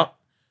hand out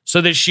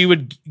so that she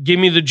would give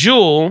me the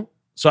Juul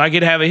so I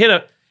could have a hit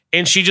up,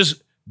 and she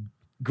just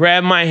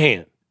grabbed my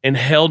hand and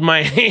held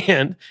my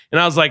hand,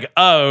 and I was like,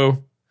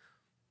 "Oh,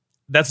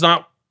 that's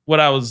not what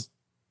I was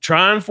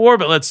trying for,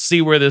 but let's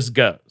see where this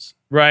goes."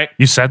 Right?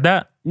 You said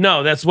that?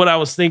 No, that's what I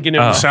was thinking.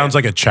 Sounds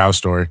like a Chow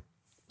story.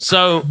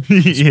 So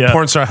yeah.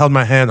 Porn star held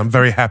my hand. I'm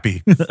very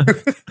happy.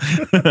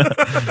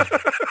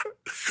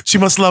 She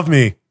must love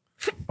me.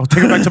 I'll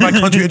take her back to my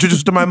country, introduce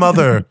her to my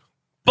mother.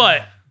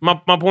 But my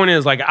point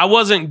is, like, I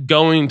wasn't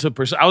going to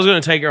pursue. I was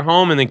going to take her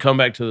home and then come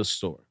back to the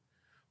store.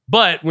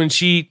 But when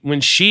she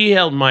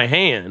held my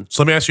hand,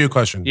 So let me ask you a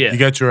question. Yeah. You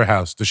get to her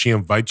house. Does she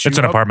invite you? It's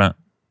an up? apartment.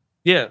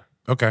 yeah,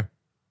 Okay.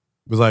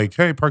 It was like,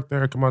 hey, park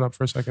there. Come on up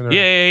for a second. Or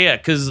yeah.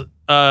 Because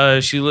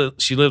she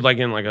lived like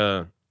in like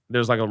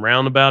there's like a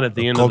roundabout at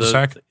the end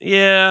cul-de-sac? of the.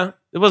 Yeah,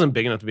 it wasn't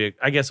big enough to be.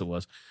 I guess it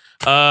was.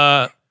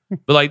 But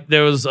like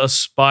there was a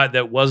spot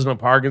that wasn't a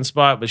parking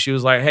spot, but she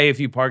was like, "Hey, if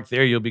you park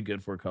there, you'll be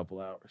good for a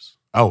couple hours."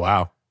 Oh,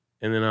 wow.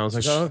 And then I was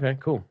like, "Oh, okay,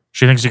 cool."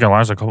 She thinks you can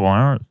last a couple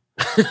hours.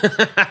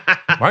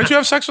 Why didn't you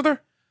have sex with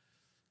her?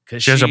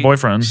 Because She has a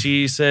boyfriend.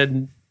 She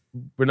said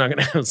we're not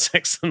gonna have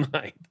sex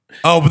tonight.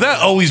 Oh, but that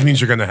always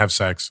means you're going to have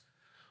sex.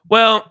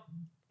 Well,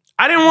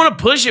 I didn't want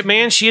to push it,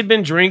 man. She had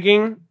been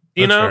drinking.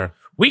 You That's know, fair.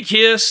 we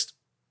kissed,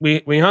 we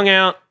hung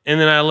out,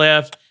 and then I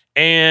left.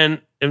 And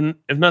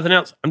if nothing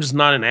else, I'm just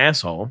not an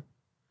asshole.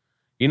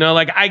 You know,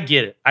 like I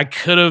get it. I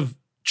could have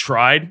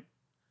tried,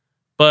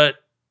 but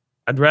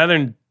I'd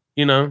rather,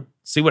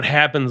 see what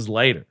happens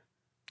later.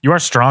 You are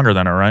stronger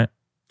than her, right?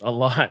 A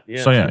lot.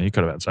 Yeah. So yeah, you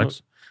could have had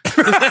sex.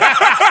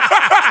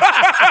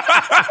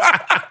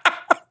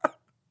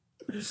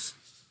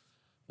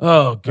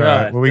 Oh God. All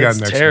right, what we got That's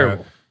next,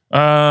 terrible.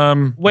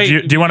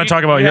 Wait, do you want to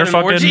talk about you your had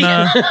an fucking orgy?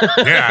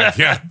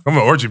 Yeah. I'm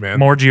an orgy,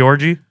 man.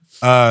 orgy?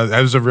 That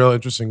was a real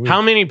interesting week.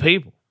 How many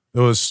people? It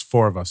was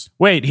 4 of us.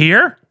 Wait,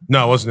 here?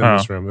 No, it wasn't in Oh.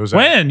 this room. It was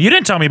When? You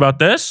didn't tell me about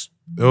this.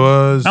 It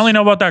was. I only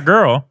know about that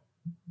girl.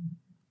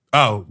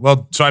 Oh,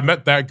 well, so I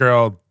met that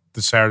girl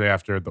the Saturday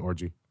after the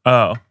orgy.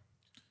 Oh.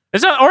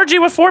 Is that orgy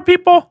with 4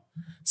 people?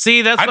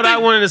 See, that's I what I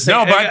think- wanted to say.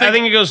 no, but I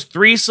think it goes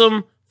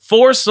threesome,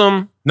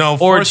 foursome. No,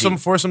 Orgy.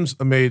 foursome's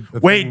made. a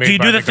Wait, thing do you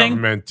made do by the thing?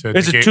 government to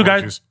Is it negate 2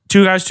 orgies.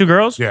 guys, 2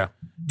 girls? Yeah.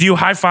 Do you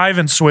high five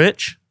and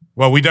switch?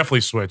 Well, we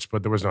definitely switched,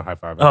 but there was no high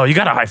five. Oh, you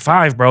got to high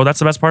five, bro. That's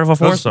the best part of a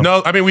foursome.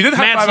 No, I mean we did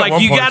high Matt's five at like,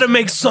 one you point. got to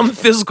make some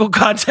physical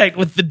contact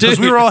with the dude. Because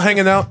we were all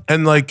hanging out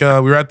and like we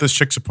were at this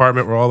chick's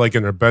apartment. We're all like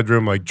in her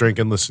bedroom, like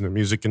drinking, listening to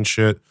music and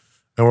shit.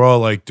 And we're all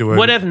like doing.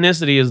 What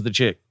ethnicity is the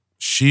chick?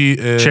 She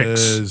is.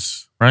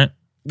 Chicks. Right?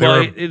 They Well,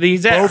 were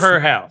he's at both-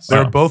 her house.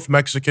 They're both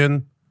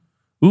Mexican.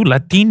 Ooh,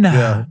 Latina.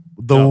 Yeah.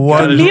 The God,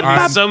 one there's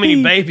I- so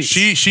many babies.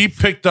 she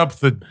picked up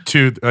the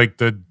 2, like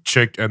the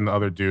chick and the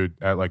other dude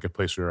at like a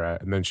place we were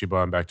at, and then she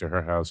brought him back to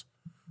her house.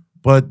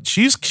 But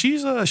she's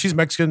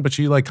Mexican, but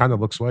she like kind of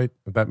looks white.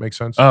 If that makes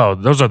sense. Oh,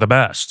 those are the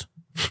best.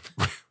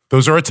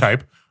 Those are a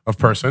type of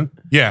person.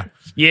 Yeah.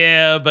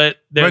 Yeah, but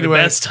they're Anyway.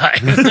 the best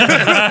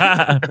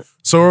type.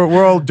 So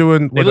we're all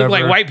doing They whatever.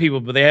 look like white people,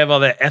 but they have all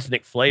that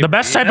ethnic flavor. The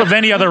best type of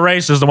any other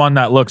race is the one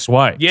that looks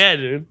white. Yeah,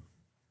 dude.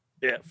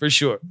 Yeah, for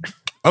sure.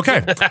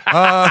 Okay.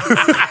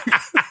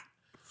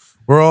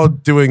 We're all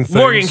doing things.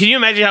 Morgan, can you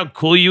imagine how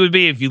cool you would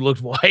be if you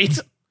looked white?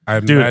 I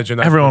Dude, imagine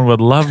everyone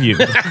would love you.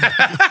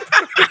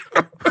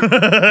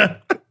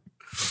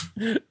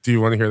 Do you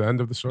want to hear the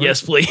end of the story?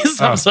 Yes,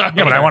 please. I'm sorry.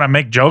 Yeah, but I want to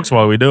make jokes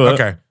while we do it.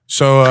 Okay.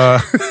 So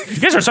You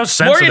guys are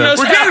so Morgan sensitive. knows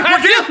how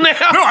I feel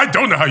now. no, I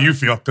don't know how you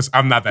feel because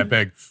I'm not that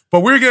big. But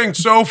we're getting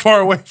so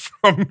far away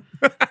from.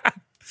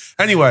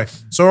 Anyway,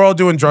 so we're all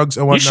doing drugs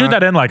and You whatnot. shoot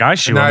that in like I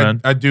shoot And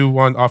them. I do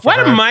one off. Why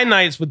of do her. my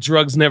nights with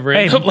drugs never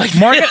Hey, end up like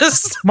Morgan,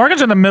 this?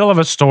 Morgan's in the middle of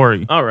a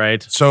story. All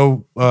right.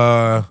 So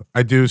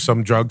I do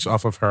some drugs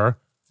off of her,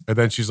 and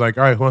then she's like,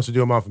 "All right, who wants to do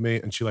them off of me?"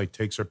 And she like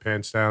takes her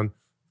pants down,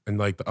 and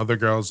like the other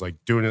girl's like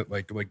doing it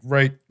like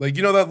right, like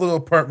you know that little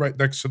part right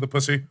next to the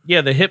pussy.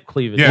 Yeah, the hip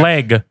cleavage. Yeah.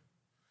 Leg.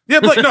 Yeah,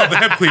 but like, no, the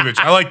hip cleavage.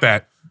 I like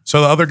that.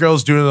 So the other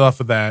girl's doing it off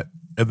of that,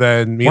 and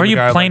then me Why are and the you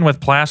guy, playing like,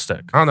 with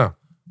plastic? I don't know.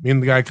 Me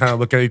and the guy kind of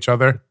look at each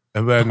other,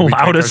 and then we take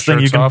our Loudest thing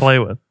you shirts can off, play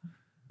with.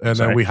 and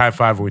Sorry. then we high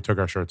five when we took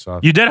our shirts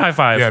off. You did high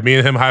five. Yeah, me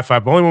and him high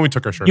five, but only when we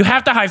took our shirts You off.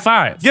 have to high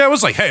five. Yeah, it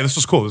was like, hey, this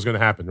was cool. This is gonna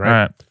happen, right? All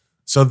right.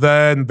 So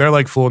then they're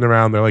like fooling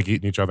around. They're like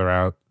eating each other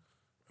out.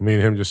 Me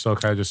and him just still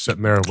kind of just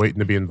sitting there waiting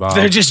to be involved.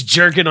 They're just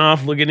jerking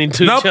off, looking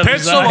into no, each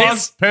other's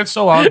eyes. pants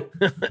still on.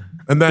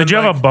 And then Did you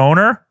have a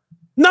boner?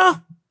 No.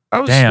 I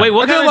was Damn. Wait,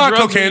 what I did kind a lot of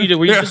drugs cocaine. were you doing?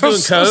 Were you just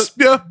doing coke?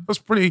 Yeah, I was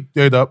pretty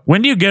dead up.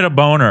 When do you get a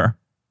boner?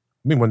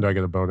 I mean, when do I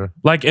get a boner?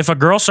 Like if a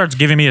girl starts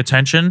giving me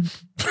attention,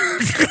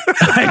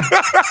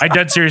 I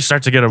dead serious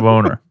start to get a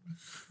boner.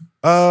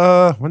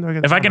 When do I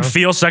get? If I can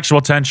feel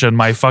sexual tension,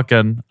 I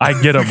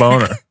get a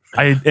boner.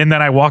 And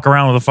then I walk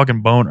around with a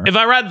fucking boner. If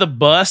I ride the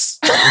bus,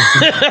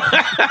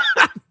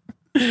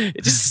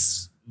 it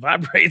just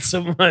vibrates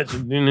so much.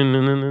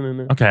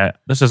 Okay,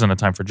 this isn't a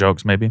time for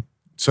jokes. Maybe.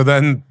 So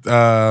then,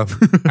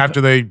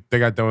 after they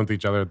got done with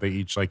each other, they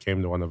each like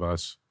came to one of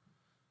us,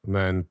 and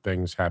then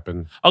things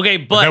happened. Okay,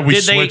 but then we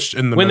did switched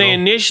in the when they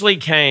middle. initially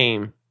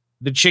came,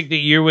 the chick that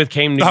you're with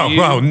came to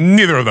you? Oh,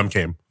 neither of them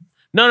came.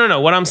 No.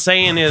 What I'm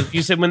saying is,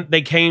 you said when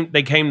they came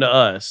to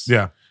us.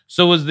 Yeah.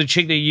 So was the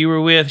chick that you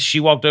were with? She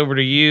walked over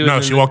to you. No,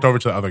 she walked over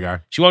to the other guy.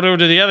 She walked over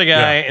to the other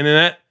guy, Yeah. and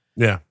then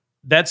Yeah.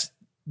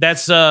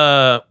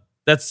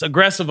 that's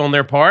aggressive on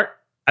their part.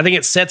 I think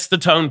it sets the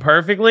tone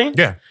perfectly.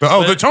 Yeah.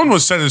 The tone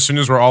was set as soon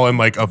as we're all in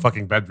like a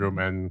fucking bedroom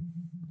and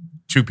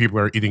two people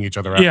are eating each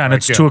other out. Yeah, and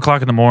it's 2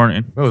 o'clock in the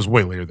morning. It was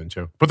way later than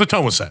 2. But the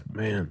tone was set.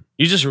 Man,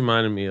 you just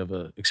reminded me of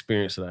an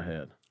experience that I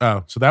had.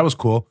 Oh, so that was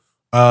cool.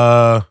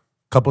 A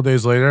couple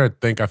days later, I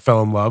think I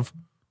fell in love.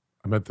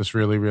 I met this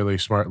really, really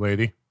smart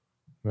lady.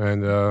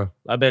 And I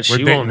bet We're she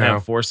dating won't now.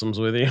 have foursomes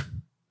with you.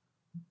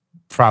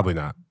 probably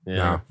not. Yeah.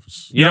 No.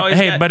 You know,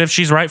 Hey, but if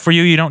she's right for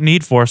you, you don't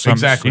need foursomes.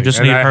 Exactly. You just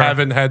and need I her.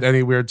 haven't had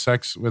any weird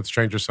sex with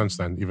strangers since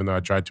then, even though I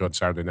tried to on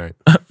Saturday night.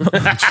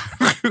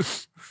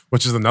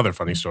 Which is another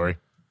funny story.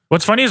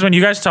 What's funny is when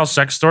you guys tell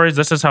sex stories,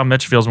 this is how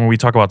Mitch feels when we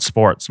talk about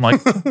sports. I'm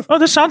like, oh,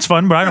 this sounds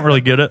fun, but I don't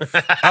really get it.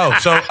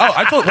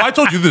 I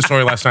told you this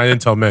story last night. I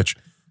didn't tell Mitch.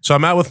 So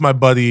I'm out with my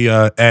buddy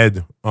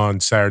Ed on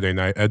Saturday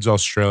night. Ed's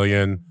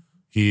Australian.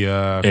 He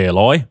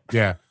Aloy.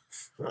 yeah.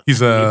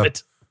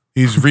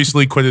 He's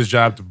recently quit his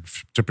job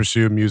to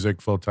pursue music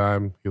full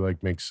time. He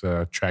like makes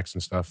tracks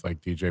and stuff,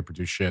 like DJ,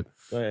 produce shit.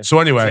 So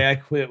anyway, Say I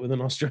quit with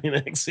an Australian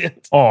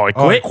accent. Oh, I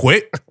quit.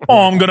 quit.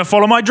 Oh, I'm gonna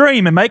follow my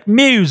dream and make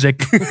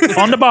music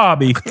on the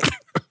Barbie.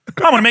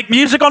 I'm gonna make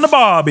music on the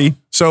Barbie.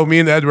 So me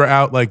and Ed were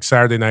out like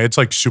Saturday night. It's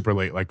like super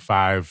late, like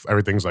 5.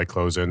 Everything's like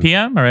closing.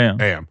 PM or AM?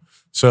 AM.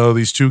 So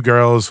these two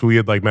girls who we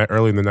had like met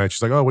early in the night,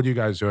 she's like, "Oh, what are you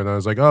guys doing?" I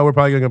was like, "Oh, we're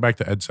probably gonna go back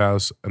to Ed's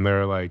house." And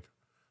they're like,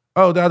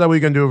 "Oh, Dad, what are you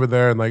gonna do over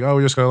there?" And like, "Oh,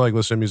 we're just gonna like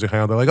listen to music,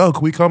 hang out." They're like, "Oh,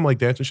 can we come like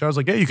dance and shit?" I was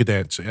like, "Yeah, you could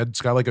dance." Ed's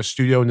got like a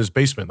studio in his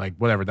basement, like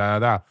whatever, da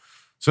da da.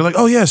 So they're like,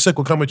 "Oh yeah, sick,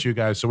 we'll come with you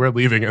guys." So we're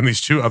leaving, and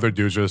these two other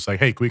dudes are just like,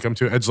 "Hey, can we come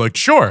too?" Ed's like,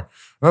 "Sure." And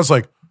I was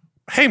like,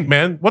 "Hey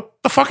man, what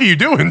the fuck are you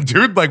doing,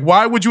 dude? Like,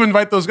 why would you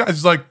invite those guys?"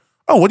 He's like,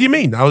 "Oh, what do you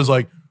mean?" I was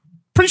like,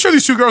 "Pretty sure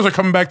these two girls are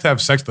coming back to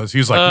have sex with us."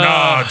 He's like,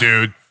 "Nah,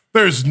 dude.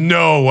 There's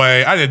no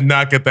way. I did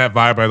not get that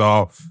vibe at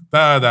all."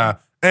 Da da.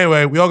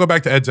 Anyway, we all go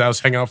back to Ed's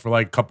house, hang out for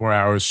like a couple more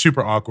hours.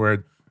 Super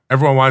awkward.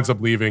 Everyone winds up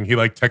leaving. He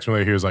like texts me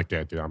later. He was like,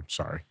 "Yeah, dude, I'm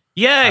sorry."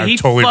 Yeah, I he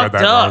totally read fucked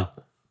that up.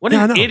 wrong. What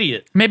Yeah, I an know.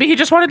 idiot. Maybe he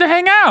just wanted to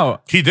hang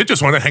out. He did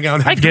just want to hang out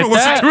and I have get people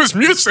listen that. to his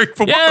music. But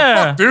what the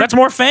Yeah, fuck, dude? that's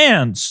more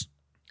fans.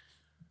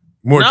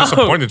 More No.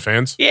 disappointed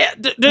fans. Yeah,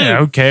 dude. Yeah,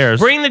 who cares?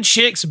 Bring the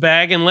chicks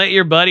back and let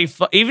your buddy,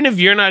 even if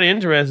you're not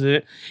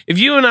interested. If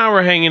you and I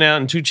were hanging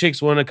out and two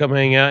chicks wanted to come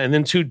hang out and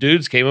then two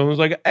dudes came up and was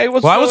like, "Hey,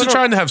 what's Well, I going wasn't on?"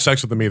 trying to have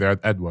sex with him either.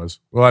 Ed was.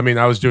 Well, I mean,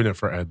 I was doing it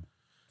for Ed.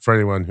 For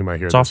anyone who might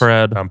hear It's all this, for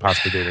Ed. I'm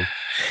possibly dating.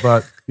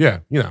 But yeah,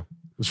 you know,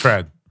 it was for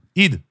Ed.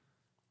 Ed.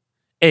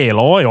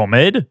 Aloy,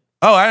 Omid.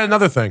 Oh, I had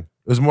another thing.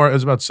 It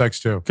was about sex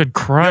too. Good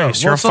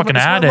Christ, Yeah, you're well, a fucking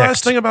it's my addict.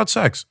 last thing about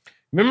sex.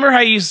 Remember how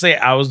you say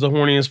I was the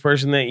horniest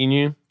person that you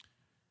knew?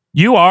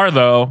 You are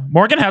though.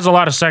 Morgan has a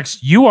lot of sex.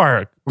 You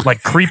are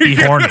like creepy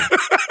horny.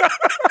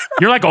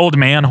 You're like old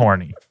man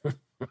horny.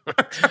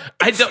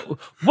 I don't.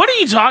 What are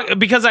you talking?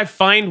 Because I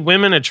find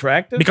women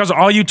attractive. Because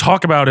all you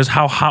talk about is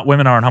how hot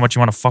women are and how much you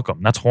want to fuck them.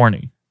 That's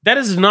horny. That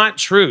is not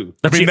true.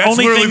 That's I mean, the that's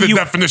only literally thing the you.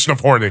 definition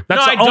of horny. That's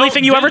No, the I only don't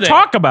thing you do ever that.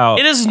 talk about.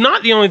 It is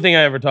not the only thing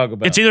I ever talk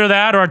about. It's either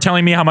that or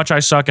telling me how much I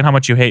suck and how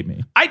much you hate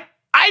me.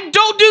 I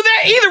don't do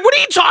that either. What are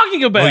you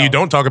talking about? Well, you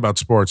don't talk about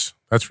sports.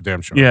 That's for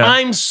damn sure. Yeah.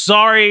 I'm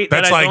sorry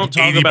That's that I like don't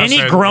talk 80%. about.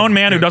 Any grown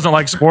man who doesn't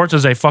like sports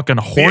is a fucking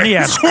horny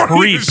ass horny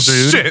creep, as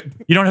dude. shit.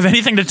 You don't have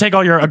anything to take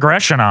all your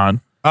aggression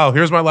on Oh,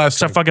 here's my last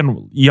except thing.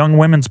 fucking young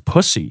women's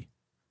pussy.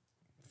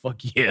 Fuck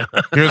yeah.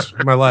 Here's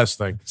my last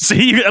thing.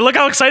 See, look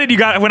how excited you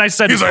got when I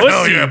said He's like, pussy.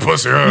 "Hell yeah,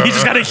 pussy." He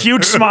just got a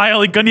huge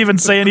smile. He couldn't even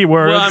say any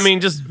words. Well, I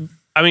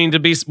mean, to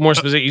be more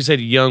specific, you said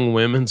young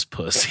women's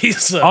pussy.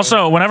 So.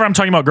 Also, whenever I'm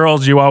talking about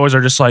girls, you always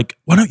are just like,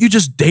 why don't you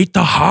just date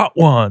the hot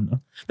one?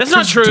 That's not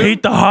Just true.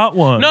 Date the hot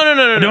one. No.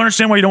 I don't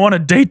understand why you don't want to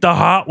date the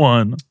hot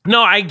one.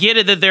 No, I get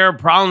it that there are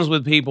problems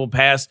with people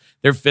past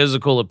their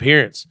physical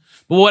appearance.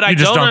 But what I You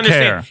just don't don't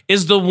understand care.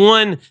 is the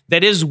one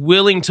that is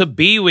willing to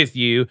be with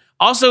you,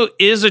 also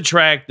is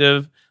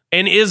attractive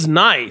and is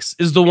nice,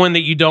 is the one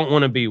that you don't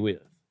want to be with.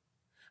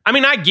 I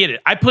mean, I get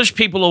it. I push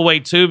people away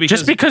too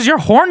Just because you're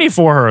horny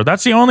for her.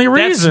 That's the only that's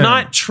reason.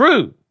 not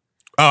true.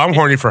 Oh, I'm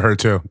horny for her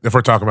too. If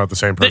we're talking about the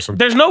same person.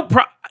 There's no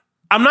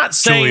I'm not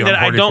saying Julie, that I'm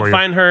I horny don't for you.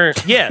 find her.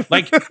 Yeah,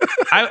 like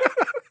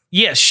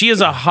yes, she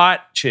is a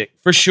hot chick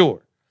for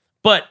sure.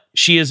 But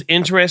she is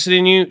interested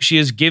in you. She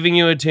is giving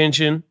you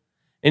attention,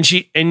 and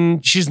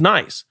she's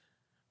nice.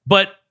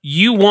 But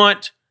you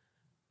want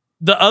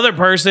the other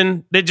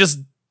person that just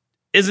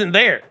isn't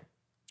there.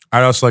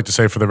 I'd also like to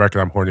say for the record,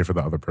 I'm horny for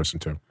the other person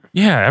too.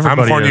 Yeah, I'm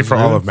everybody horny is, for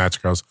dude. all of Matt's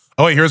girls.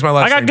 Oh wait, here's my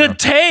last I got thing, good though.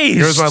 taste.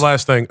 Here's my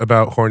last thing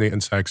about horny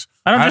and sex.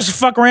 I don't just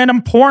fuck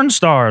random porn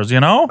stars, you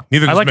know?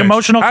 Neither I does like Mitch.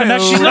 emotional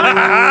connections.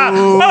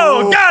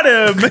 Oh, got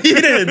him. He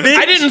did, bitch.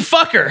 I didn't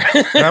fuck her.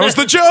 That was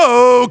the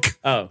joke.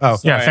 Oh, Oh.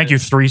 Yeah, thank you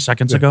 3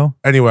 seconds ago.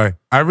 Anyway,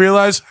 I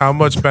realize how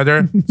much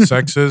better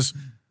sex is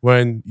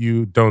when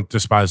you don't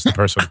despise the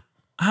person.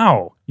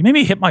 Ow. You made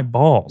me hit my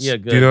balls. Yeah,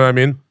 good. Do you know what I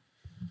mean?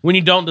 When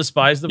you don't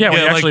despise them. Yeah, when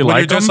you like actually when like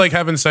you're just them? like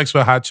having sex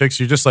with hot chicks,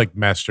 you're just like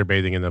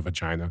masturbating in the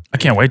vagina. I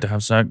can't wait to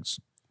have sex.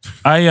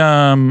 I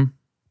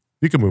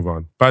You can move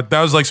on. But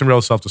that was like some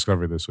real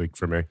self-discovery this week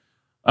for me.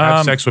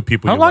 Have sex with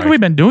people how you long like. have we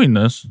been doing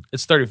this?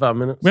 It's 35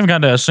 minutes. We haven't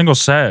gotten to a single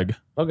seg.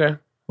 Okay. Well,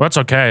 that's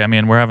okay. I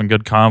mean, we're having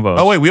good convos.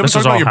 Oh, wait, we haven't This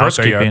is talked about all your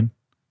birthday yet. housekeeping.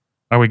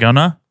 Are we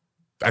gonna?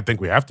 I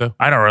think we have to.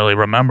 I don't really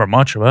remember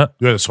much of it.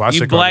 You had a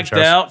swastika You on your blacked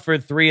chest. out for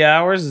 3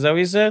 hours. Is that what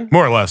you said?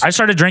 More or less. I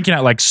started drinking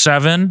at like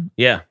 7.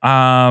 Yeah.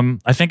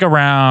 I think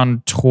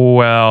around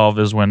 12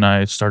 is when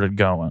I started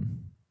going.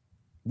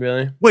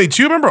 Really? Wait,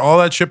 do you remember all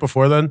that shit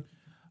before then?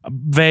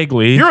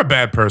 Vaguely. You're a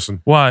bad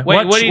person. What?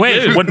 Wait, what did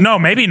he do? What? No,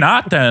 maybe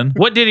not then.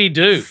 What did he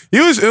do?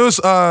 It was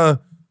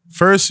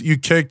first you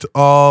kicked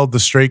all the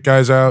straight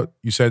guys out.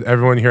 You said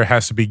everyone here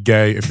has to be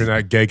gay. If you're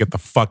not gay, get the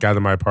fuck out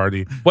of my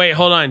party. Wait,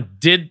 hold on.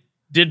 Did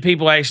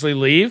people actually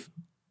leave?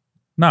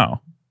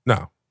 No.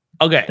 No.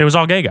 Okay. It was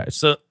all gay guys.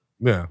 So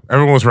Yeah.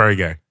 Everyone was very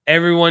gay.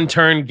 everyone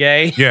turned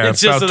gay. Yeah.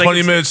 It's About so they 20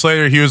 can- minutes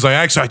later, he was like,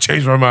 actually, I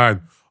changed my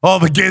mind. All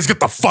the gays get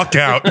the fuck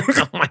out.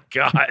 Oh my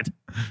God.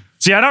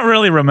 See, I don't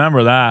really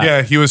remember that.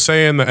 Yeah, he was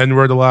saying the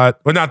N-word a lot.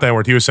 Well, not the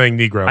N-word. He was saying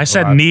Negro. I a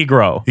said lot.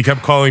 Negro. He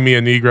kept calling me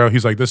a Negro.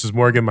 He's like, this is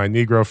Morgan, my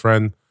Negro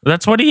friend.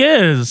 That's what he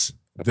is.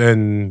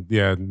 Then,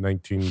 yeah,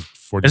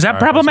 1940. Is that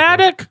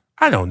problematic?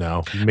 I don't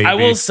know. Maybe. I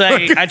will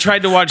say, I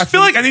tried to watch. I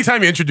feel like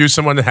anytime you introduce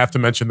someone to have to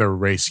mention their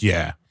race,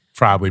 yeah,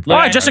 probably.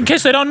 Why? Just in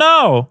case they don't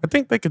know. I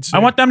think they could say. I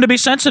want them to be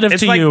sensitive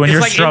it's to like, you and it's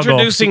your like struggle.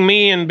 introducing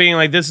me and being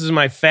like, this is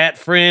my fat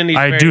friend. He's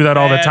I very do that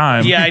all the fat.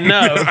 time. Yeah, I know.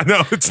 I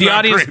know, it's the not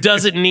audience great.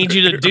 doesn't need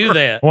you to do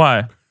that.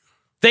 Why?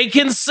 They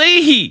can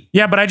see.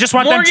 Yeah, but I just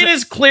want Morgan them to.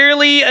 is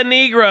clearly a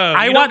Negro.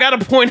 I You want- don't got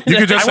to point it You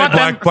could out. just I say want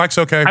black. them- Black's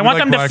okay. I want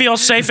them to feel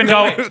safe and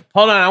go.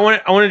 Hold on.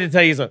 I wanted to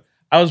tell you something.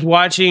 I was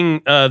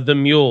watching The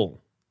Mule,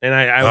 and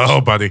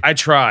Oh, buddy. I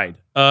tried.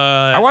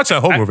 I watched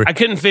that whole movie. I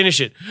couldn't finish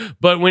it,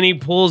 but when he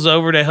pulls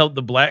over to help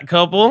the black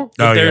couple,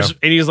 Oh, and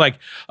he's like,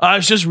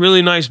 "It's just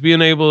really nice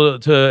being able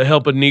to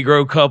help a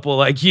Negro couple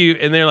like you,"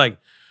 and they're like,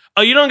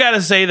 "Oh, you don't got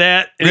to say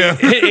that." And Yeah.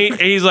 and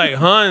he's like,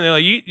 "Huh?" And they're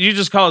like, "You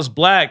just call us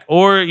black,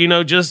 or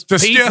just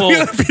Just, yeah, people."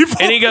 yeah, people.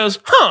 And he goes,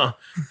 "Huh?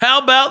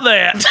 How about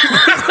that?"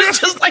 It's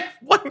just like,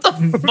 what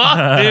the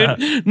fuck,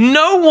 dude?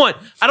 No one.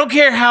 I don't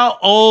care how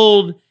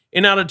old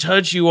and out of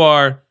touch you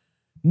are.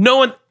 No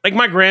one. Like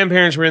my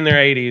grandparents were in their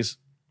 80s.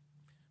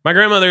 My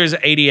grandmother is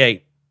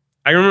 88.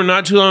 I remember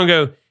not too long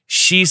ago,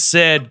 she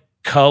said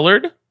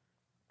colored.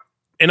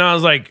 And I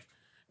was like,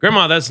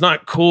 Grandma, that's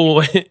not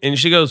cool. And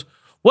she goes,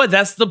 what?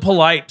 That's the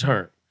polite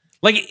term.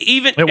 Like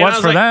even It was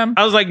I for like, them.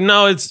 I was like,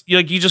 no, it's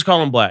like you just call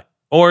them black.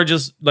 Or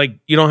just like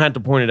you don't have to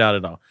point it out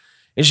at all.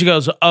 And she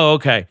goes, oh,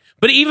 okay.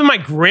 But even my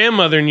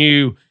grandmother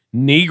knew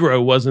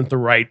Negro wasn't the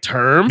right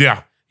term.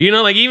 Yeah.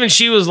 Like even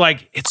she was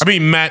like, it's I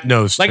mean, Matt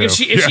knows. like too. if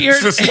she Yeah,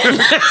 heard it's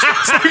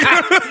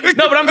just-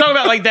 no, but I'm talking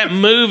about like that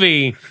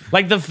movie,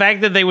 like the fact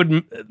that they would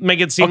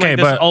make it seem Okay, like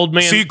this but old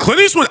man. See, Clint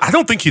Eastwood, I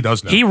don't think he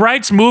does know. He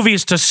writes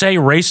movies to say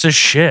racist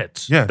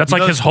shit. Yeah, that's he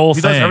like does- his whole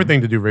he thing. does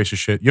everything to do racist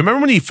shit. You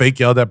remember when he fake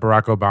yelled at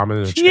Barack Obama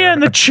in a chair? Yeah,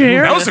 in the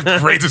chair. That was the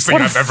greatest thing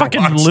What a I've ever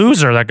fucking watched.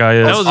 loser that guy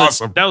is. that was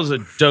awesome. that was a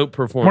dope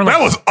performance.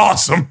 That was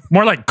awesome.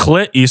 More like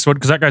Clint Eastwood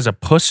because that guy's a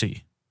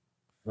pussy.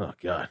 Oh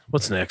God,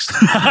 what's next?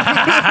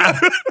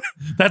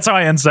 That's how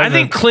I end I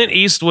think Clint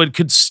Eastwood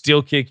could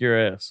still kick your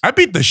ass. I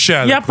beat the shit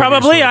out Yeah, of Clint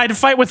probably. Eastwood. I'd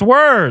fight with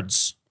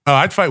words. Oh,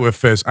 I'd fight with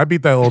fists. I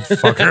beat that old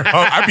fucker. Oh,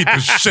 I beat the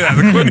shit out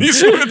of Clint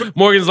Eastwood.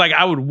 Morgan's like,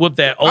 I would whoop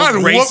that old I'd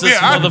whoop- racist yeah,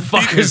 I'd beat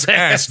motherfucker's his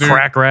ass. ass, dude.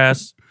 Crack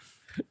ass.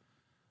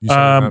 You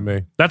said it, not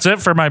me. That's it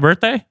for my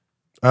birthday.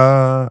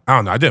 I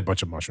don't know. I did a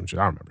bunch of mushroom shit.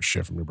 I don't remember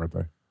shit from your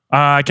birthday.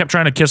 I kept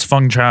trying to kiss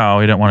Feng Chao.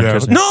 He didn't want to Yeah.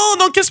 kiss me. No,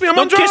 don't kiss me. I'm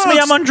on Don't drugs. kiss me.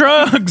 I'm on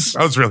drugs.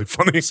 That was really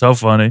funny. So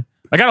funny.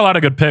 I got a lot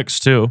of good pics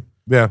too.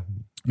 Yeah.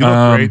 You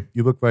look great.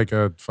 You look like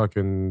a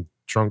fucking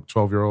drunk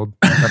 12-year-old.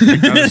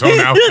 His own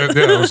outfit.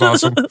 Yeah, that was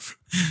awesome.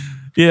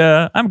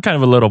 Yeah, I'm kind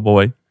of a little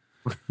boy.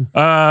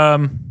 All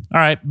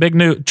right, big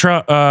news.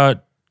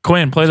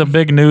 Quinn, play the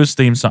big news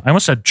theme song. I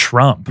almost said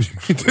Trump.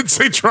 He did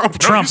say Trump. No,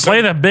 Trump, you said-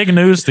 play the big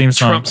news theme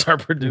song. Trump's our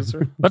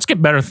producer. Let's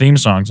get better theme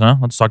songs, huh?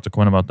 Let's talk to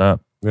Quinn about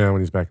that. Yeah,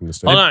 when he's back in the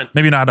state. Hold on.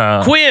 Maybe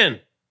not. Quinn,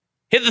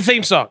 hit the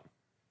theme song.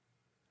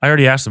 I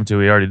already asked him to.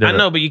 He already did. I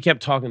know, but you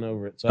kept talking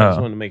over it, so I just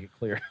wanted to make it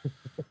clear.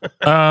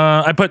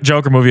 I put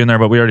Joker movie in there,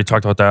 but we already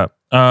talked about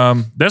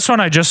that. This one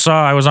I just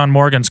saw. I was on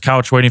Morgan's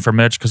couch waiting for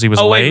Mitch because he was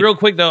Oh, late. wait, real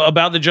quick, though,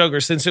 about the Joker,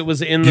 since it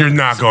was in the... You're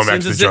not going back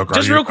to the Joker,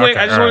 Just are you? real quick, Okay,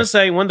 I just all want right. to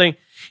say one thing.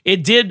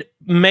 It did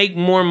make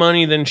more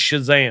money than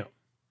Shazam.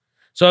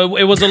 So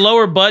it was a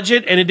lower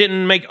budget, and it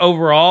didn't make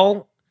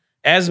overall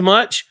as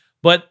much,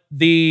 but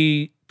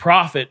the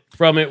profit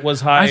from it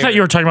was higher. I thought you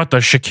were talking about the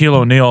Shaquille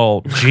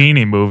O'Neal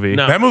Genie movie.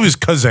 No. That movie's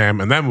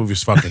Kazam, and that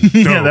movie's fucking dope.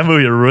 Yeah, that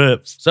movie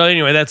rips. So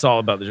anyway, that's all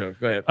about the Joker.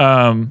 Go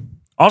ahead.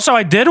 Also,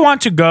 I did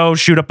want to go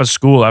shoot up a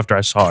school after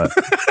I saw it.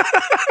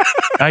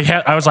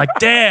 I was like,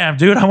 damn,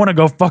 dude, I want to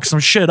go fuck some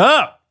shit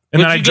up. And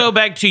Would then you go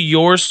back to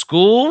your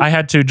school? I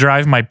had to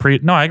drive my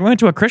No, I went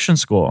to a Christian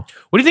school.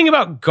 What do you think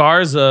about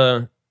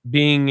Garza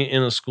being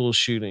in a school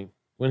shooting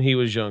when he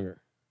was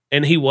younger?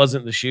 And he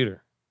wasn't the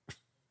shooter.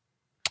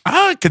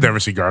 I could never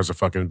see Garza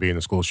fucking being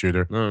a school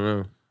shooter. I don't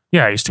know.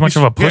 Yeah, he's too much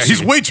of a Yeah, pussy.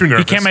 he's way too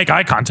nervous. He can't make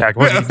eye contact.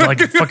 What, like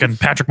fucking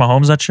Patrick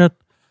Mahomes, that shit?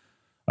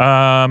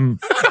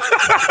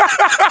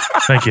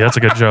 Thank you. That's a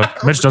good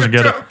joke. Mitch doesn't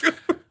get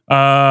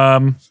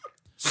it.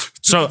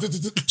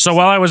 So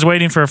while I was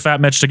waiting for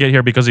Fat Mitch to get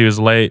here because he was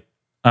late,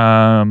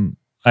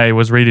 I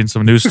was reading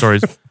some news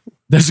stories.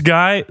 This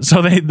guy,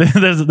 so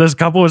this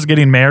couple was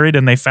getting married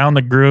and they found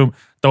the groom.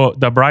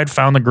 The bride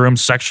found the groom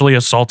sexually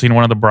assaulting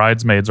one of the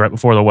bridesmaids right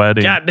before the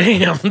wedding. God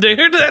damn,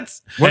 dude.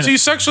 That's... Was he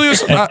sexually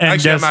assaulted?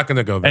 Actually, I'm not going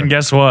to go there. And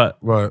guess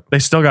what? What? They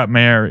still got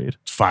married.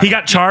 Fine. He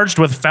got charged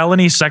with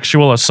felony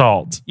sexual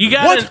assault. You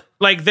got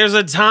like, there's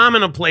a time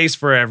and a place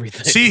for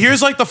everything. See,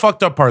 here's like the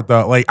fucked up part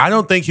though. Like, I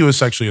don't think he was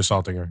sexually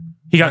assaulting her.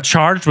 He got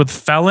charged with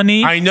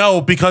felony. I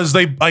know, because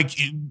they like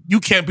you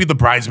can't be the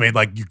bridesmaid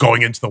like you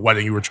going into the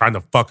wedding. You were trying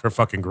to fuck her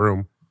fucking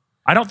groom.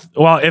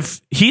 Well,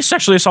 if he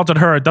sexually assaulted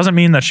her, it doesn't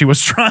mean that she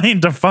was trying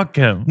to fuck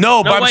him.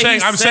 No, but what I'm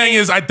he's saying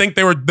is I think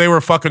they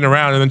were fucking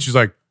around, and then she's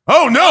like,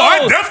 "Oh no,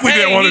 I definitely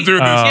didn't want to do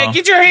this." Yeah,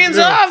 get your hands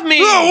off me.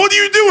 Oh, what are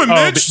you doing,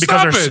 Mitch?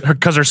 Stop it.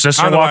 Because her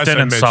sister I don't know why I walked in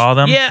said and Mitch. saw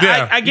them.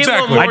 Yeah, I get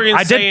exactly. what Morgan's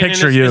I did saying, and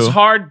picture it's you.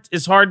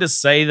 It's hard to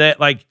say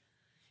that. Like,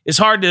 it's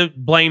hard to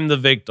blame the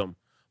victim.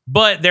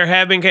 But there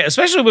have been,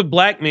 especially with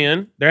black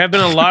men, there have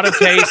been a lot of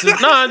cases.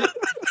 No,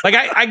 like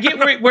I get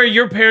where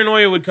your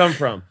paranoia would come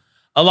from.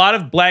 A lot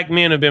of black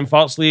men have been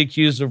falsely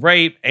accused of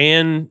rape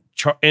and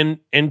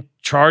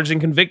charged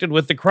and convicted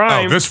with the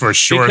crime. Oh, this for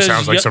sure because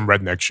sounds like some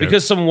redneck shit.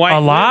 Because some white A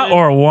lot women-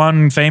 or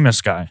one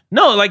famous guy?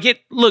 no, like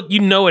it. Look, you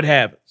know it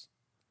happens.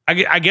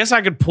 I guess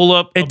I could pull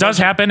up. It does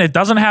happen. It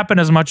doesn't happen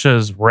as much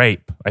as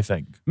rape, I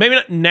think. Maybe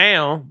not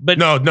now, but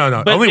no.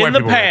 But Only in white the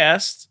people.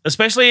 past,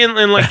 especially in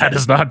like That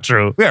is not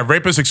true. Yeah,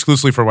 rape is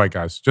exclusively for white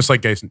guys, just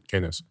like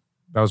gayness.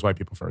 That was white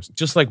people first.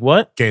 just like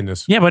what?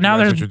 Gayness. Yeah, but now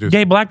You guys there's introduced-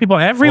 gay black people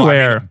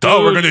everywhere. Well, I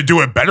mean, we're gonna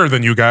do it better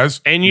than you guys.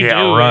 And you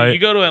Yeah, do. right. You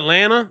go to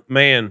Atlanta,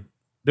 man,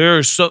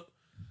 there's so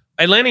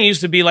Atlanta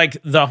used to be like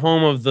the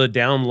home of the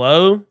down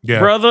low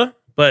brother,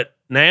 but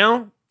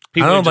now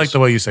people I don't are like just, the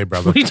way you say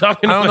brother. what are you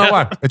talking I don't about? know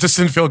why. It just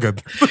didn't feel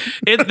good.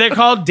 They're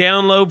called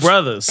down low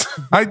brothers.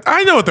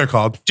 I know what they're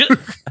called.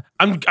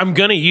 I'm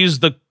gonna use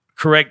the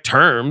correct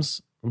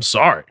terms. I'm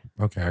sorry.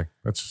 Okay,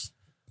 that's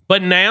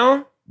But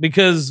now,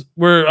 because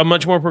we're a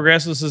much more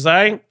progressive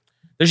society,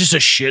 there's just a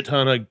shit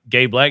ton of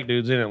gay black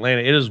dudes in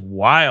Atlanta. It is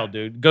wild,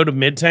 dude. Go to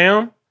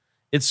Midtown,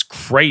 it's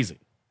crazy.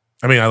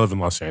 I mean, I live in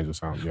Los Angeles.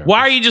 Yeah, Why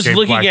are you just gay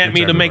looking black at dudes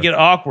me to make it everywhere.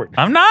 awkward?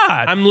 I'm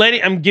not.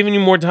 I'm giving you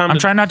more time. I'm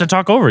trying not to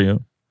talk over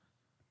you.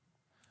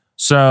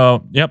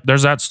 So, yep,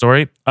 there's that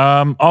story.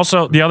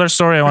 Also, the other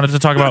story I wanted to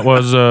talk about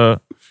was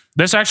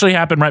this actually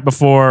happened right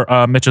before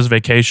Mitch's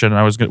vacation.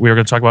 We were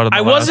going to talk about it. I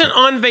wasn't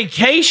on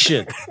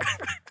vacation.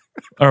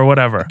 Or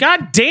whatever.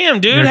 God damn,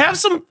 dude.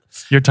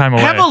 Your time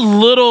away. Have a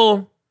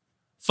little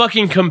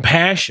fucking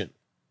compassion.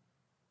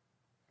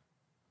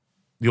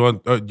 You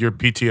want your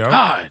PTO?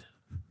 God.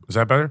 Is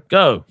that better?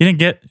 Go. You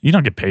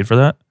don't get paid for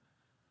that.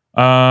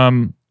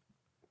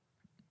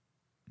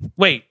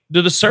 Wait,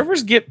 do the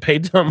servers get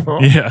paid time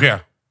off? Yeah. Yeah.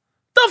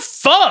 The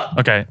fuck?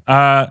 Okay.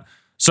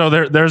 So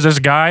there's this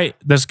guy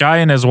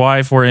and his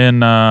wife were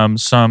in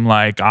some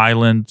like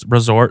island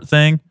resort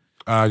thing,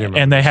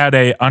 and they had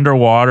a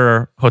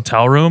underwater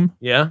hotel room.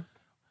 Yeah.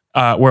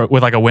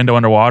 With like a window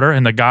underwater,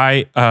 and the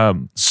guy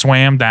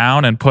swam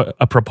down and put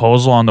a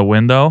proposal on the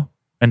window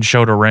and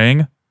showed a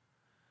ring,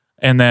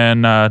 and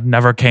then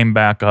never came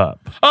back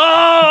up.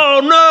 Oh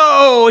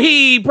no,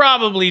 he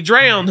probably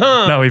drowned,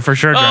 huh? No, he for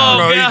sure drowned.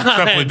 No, he's God.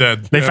 definitely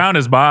dead. They found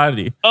his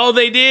body. Oh,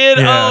 they did?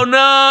 Yeah. Oh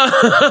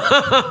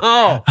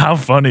no. How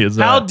funny is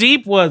that? How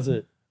deep was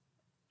it?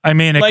 I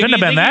mean, it Like, couldn't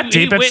have you been think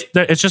that he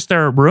deep. It's just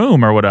their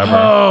room or whatever.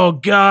 Oh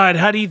God,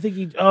 how do you think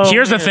he? Oh,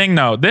 Here's the man. thing,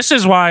 though. This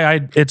is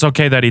why it's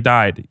okay that he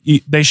died.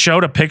 They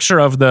showed a picture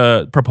of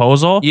the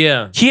proposal.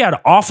 Yeah. He had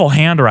awful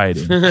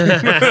handwriting.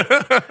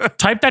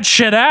 Type that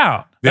shit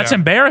out. That's Yeah.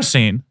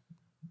 embarrassing.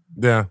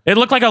 Yeah. It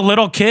looked like a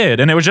little kid,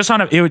 and it was just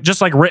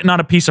like written on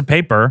a piece of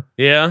paper,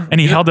 Yeah. and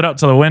he held it up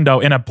to the window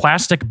in a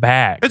plastic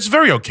bag. It's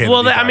very okay.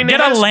 Well, that he I mean, died.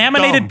 Get a that's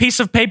laminated dumb. piece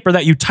of paper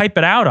that you type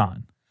it out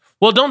on.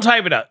 Well, don't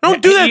type it out.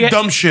 Don't do that You-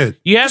 dumb shit.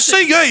 you have Just to-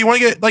 say, yeah, you want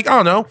to get, like, I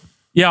don't know,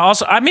 Yeah,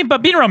 also, I mean,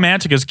 but being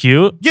romantic is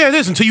cute. Yeah, it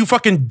is until you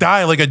fucking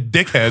die like a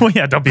dickhead. Well,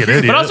 yeah, don't be an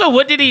idiot. But also,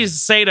 what did he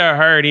say to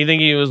her? Do you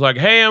think he was like,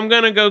 "Hey, I'm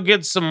gonna go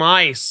get some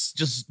ice.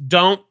 Just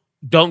don't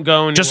go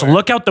anywhere. Just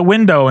look out the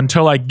window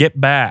until I get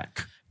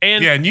back.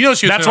 And Yeah, and you know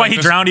she was That's saying, why like, he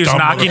this drowned. He was dumb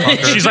knocking.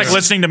 motherfucker. She's like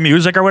listening to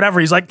music or whatever.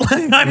 He's like,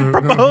 I'm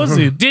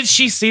proposing. did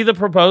she see the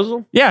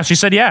proposal? Yeah, she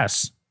said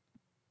yes.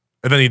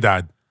 And then he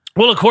died.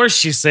 Well, of course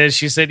she said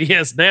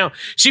yes. Now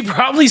she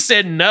probably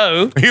said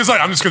no, He was like,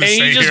 I'm just gonna and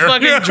stay he just here.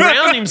 fucking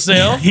drowned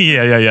himself.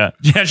 Yeah.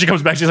 Yeah, she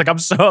comes back. She's like, I'm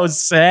so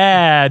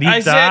sad. He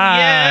I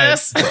died.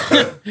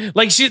 said yes.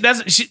 Like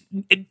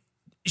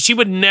she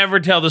would never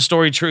tell the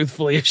story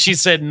truthfully if she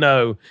said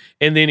no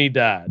and then he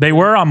died. They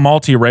were a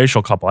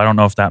multiracial couple. I don't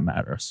know if that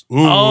matters. Ooh,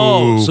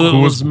 Oh, so it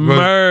who was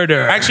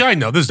murder. Actually, I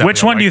know this. Is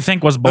Which one do you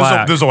think was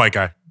black? There's a white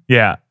guy.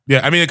 Yeah.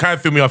 Yeah, I mean, it kind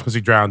of threw me off because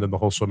he drowned in the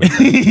whole swimming.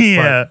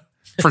 Yeah.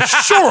 For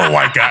sure, a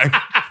white guy.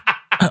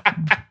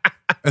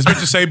 As Mitch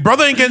to say,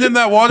 brother ain't getting in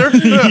that water.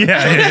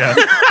 Yeah.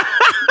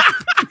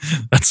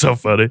 That's so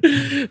funny.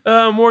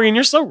 Morgan,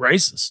 you're so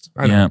racist.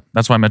 Yeah,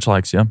 that's why Mitch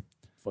likes you.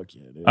 Fuck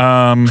yeah,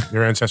 dude.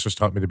 Your ancestors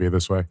taught me to be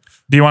this way.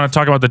 Do you want to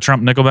talk about the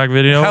Trump Nickelback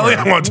video? Hell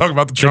yeah, I want to talk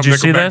about the Trump you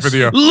see Nickelback this?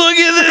 video. Look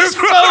at this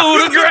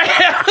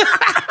photograph.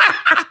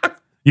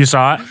 You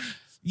saw it?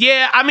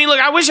 Yeah, I mean, look,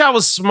 I wish I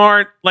was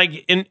smart,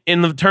 like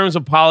in the terms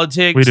of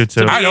politics. We do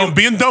too. I know,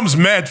 being dumb's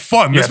mad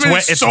fun. Yeah, This man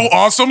is it's so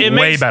awesome. It Way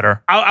makes-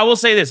 better. I will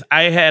say this: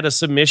 I had a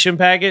submission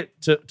packet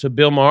to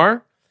Bill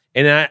Maher,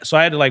 and so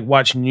I had to like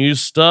watch news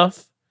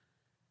stuff.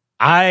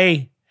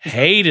 I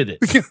hated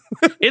it.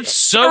 It's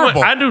so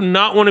Terrible. I do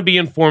not want to be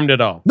informed at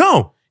all.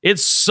 No. It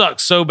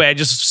sucks so bad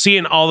just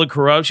seeing all the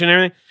corruption and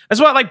everything. That's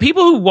why like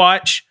people who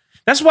watch.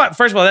 That's why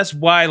first of all, that's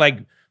why like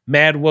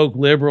mad woke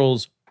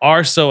liberals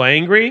are so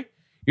angry.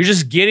 You're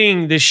just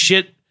getting this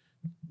shit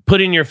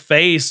put in your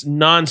face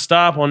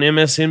nonstop on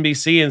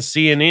MSNBC and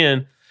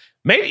CNN.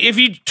 Maybe if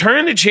you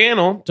turn the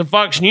channel to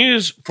Fox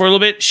News for a little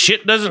bit,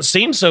 shit doesn't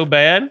seem so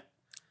bad.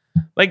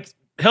 Like,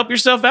 help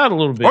yourself out a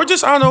little bit. Or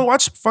just, I don't know,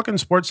 watch fucking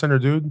Sports Center,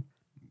 dude.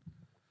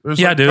 There's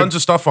Yeah, like dude. tons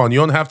of stuff on. You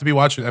don't have to be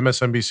watching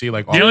MSNBC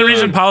like all The only the time.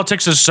 reason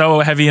politics is so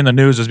heavy in the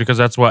news is because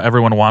that's what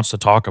everyone wants to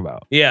talk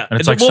about. Yeah. And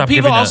it's like, well, stop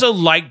people giving also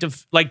like to,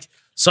 like,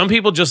 some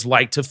people just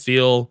like to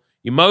feel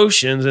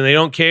emotions and they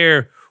don't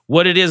care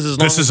what it is as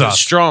long This as is it's us.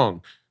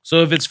 strong.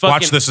 So if it's fucking.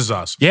 Watch This Is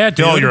Us. Yeah,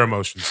 Feel dude. your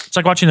emotions. It's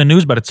like watching the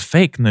news, but it's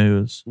fake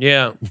news.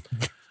 Yeah.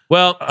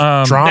 Well,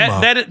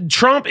 Drama. that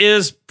Trump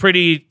is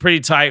pretty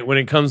tight when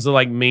it comes to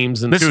like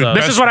memes and This- stuff.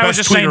 this is what I was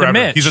Best just saying tweeter to ever.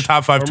 Mitch. He's a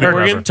top 5 tweeter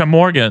Morgan? ever. To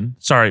Morgan.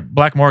 Sorry,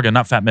 Black Morgan,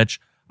 not Fat Mitch.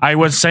 I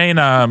was saying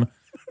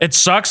it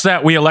sucks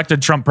that we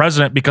elected Trump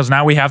president because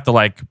now we have to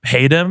like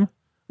hate him.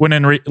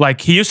 When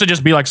like he used to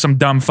just be like some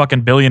dumb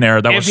fucking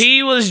billionaire that if was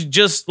he was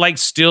just like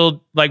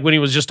still like when he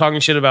was just talking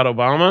shit about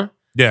Obama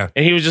Yeah.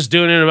 and he was just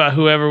doing it about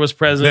whoever was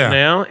president Yeah.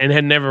 now and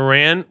had never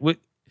ran,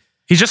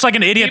 he's just like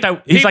an idiot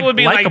that he's people like would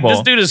be likable. like,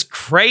 this dude is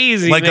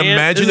crazy. Like, man.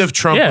 imagine This if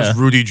Trump yeah. was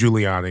Rudy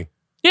Giuliani.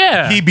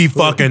 yeah. He'd be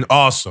fucking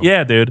awesome.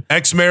 Yeah, dude.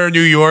 Ex-mayor of New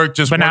York,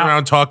 just But running now-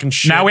 around talking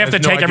shit. Now we have to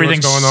has no take idea everything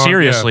what's going on.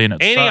 seriously, Yeah. and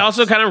it and he sucks.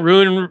 also kind of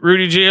ruined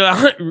Rudy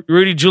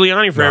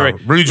Giuliani for No,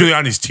 everybody. Rudy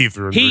Giuliani's teeth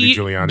are Rudy He,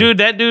 Giuliani. dude,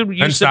 that dude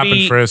used to stop and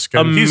be frisk,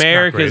 and he's not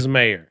America's great.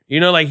 mayor. You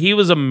know, like he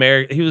was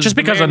America. He was just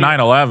because of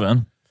American-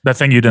 9/11, that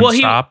thing you didn't Well,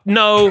 stop.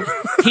 No,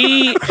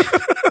 he.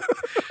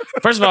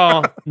 First of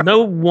all,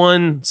 no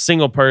one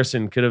single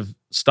person could have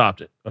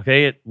stopped it.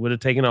 Okay, it would have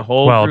taken a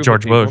whole. Well, group of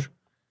George people. Bush.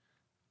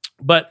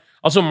 But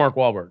also Mark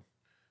Wahlberg.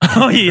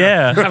 Oh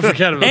yeah, I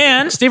forgot about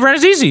and Steve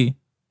Renazizi.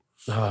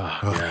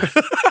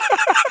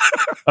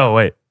 Oh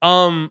wait,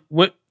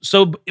 What?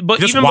 So, but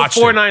Just even watched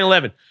before it.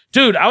 9/11,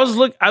 dude, I was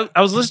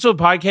listening to a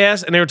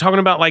podcast and they were talking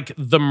about like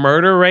the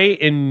murder rate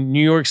in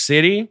New York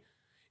City.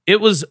 It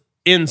was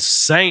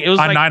insane. It was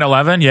on like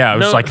 9/11, yeah, it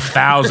was No. like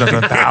thousands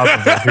and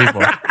thousands of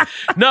people.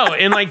 no,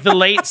 in like the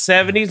late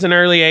 70s and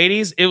early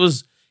 80s, it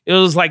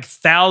was like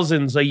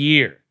thousands a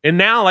year. And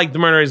now like the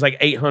murder rate is like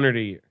 800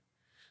 a year.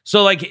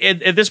 So like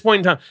at this point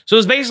in time, so it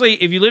was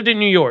basically if you lived in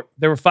New York,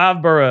 there were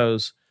 5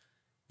 boroughs.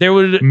 There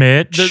would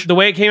Mitch, the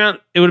way it came out,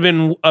 it would have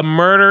been a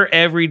murder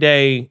every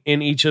day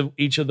in each of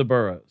the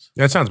boroughs.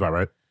 Yeah, that sounds about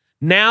right.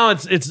 Now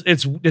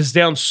it's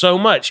down so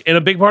much, and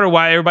a big part of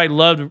why everybody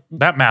loved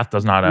that math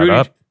does not add Rudy,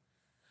 up.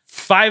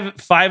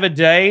 five a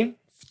day,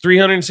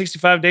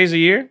 365 days a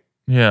year.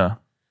 Yeah,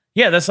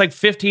 Yeah, that's like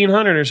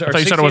 1,500 or so. I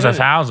thought you said it was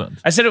 1,000.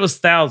 I said it was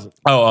 1,000.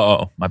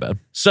 Oh, my bad.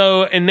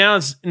 So and now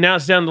it's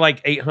down to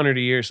like 800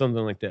 a year,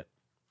 something like that.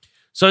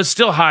 So it's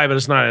still high, but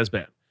it's not as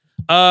bad.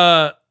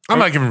 I'm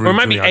not giving or it Rudy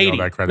might be Giuliani 80. all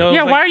that credit. No,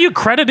 Yeah, like- why are you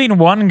crediting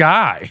one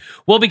guy?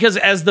 Well, because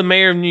as the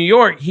mayor of New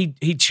York, he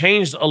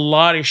changed a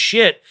lot of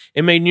shit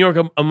and made New York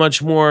a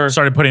much more.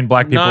 Started putting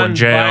black people in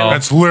jail. Non-violent.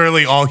 That's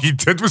literally all he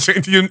did was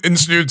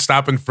institute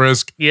stop and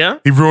frisk. Yeah.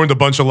 He ruined a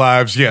bunch of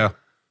lives. Yeah.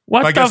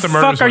 What I the guess the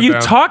murders fuck are went you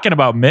down. talking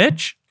about,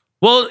 Mitch?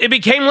 Well, it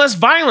became less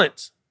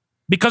violent.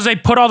 Because they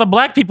put all the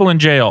black people in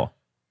jail.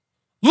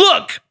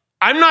 Look,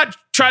 I'm not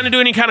trying to do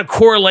any kind of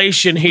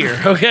correlation here,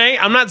 okay?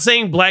 I'm not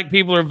saying black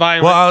people are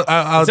violent. Well,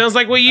 I'll it sounds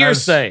like what you're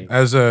saying.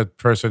 As a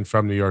person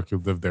from New York who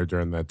lived there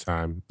during that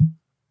time,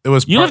 It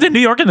was. You lived in New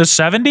York in the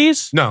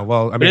 70s? No,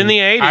 well, I mean, in the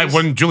 80s.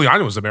 when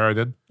Giuliani was the mayor, I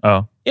did.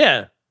 Oh.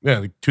 Yeah. Yeah,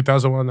 like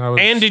 2001. I was.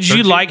 And did 13.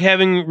 you like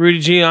having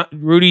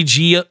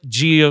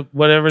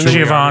whatever his name is?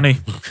 Giovanni.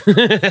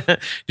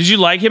 Did you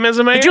like him as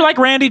a mayor? Did you like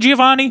Randy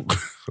Giovanni?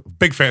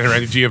 Big fan of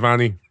Randy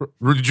Giovanni.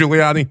 Rudy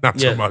Giuliani, not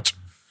Yeah. so much.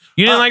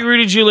 You didn't like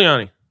Rudy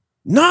Giuliani?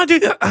 No,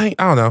 dude, I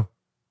don't know.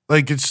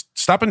 Like, it's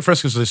stop and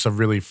frisk is just a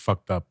really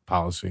fucked up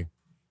policy.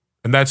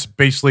 And that's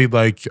basically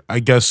like, I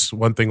guess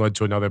one thing led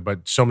to another,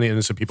 but so many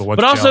innocent people went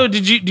But to also,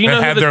 jail do you know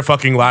and who had the, their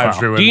fucking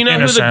lives ruined. do you know who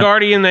the Innocent.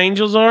 Guardian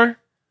Angels are?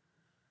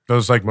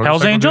 Those like Hell's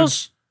motorcycle Angels?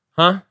 dudes?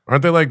 Huh?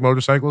 Aren't they like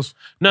motorcycles?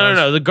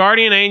 No. The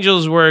Guardian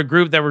Angels were a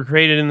group that were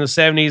created in the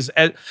 70s.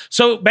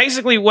 So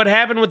basically, what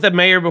happened with the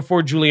mayor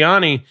before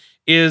Giuliani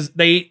is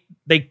they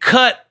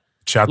cut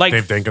Shout out Like-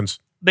 to Dave Dinkins.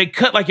 they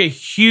cut like a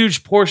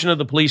huge portion of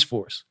the police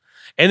force.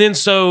 And then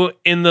so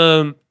in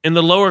the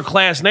lower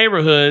class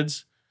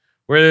neighborhoods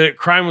where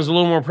crime was a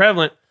little more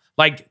prevalent,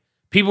 like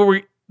people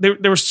were there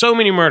were so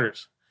many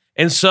murders.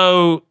 And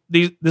so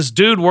this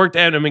dude worked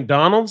at a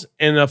McDonald's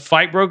and a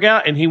fight broke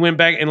out and he went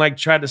back and like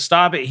tried to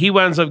stop it. He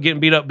winds up getting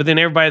beat up, but then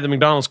everybody at the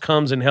McDonald's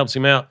comes and helps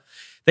him out.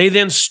 They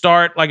then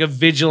start like a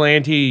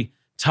vigilante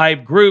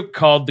type group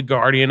called the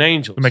Guardian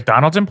Angels. The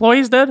McDonald's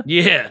employees did?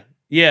 Yeah.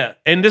 Yeah.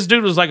 And this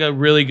dude was like a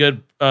really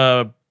good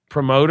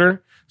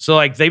promoter. So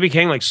like they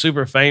became like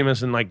super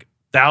famous and like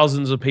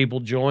thousands of people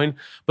joined.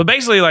 But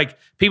basically like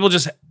people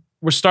just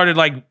were started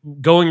like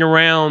going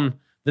around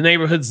the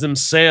neighborhoods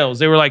themselves.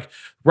 They were like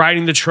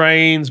riding the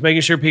trains,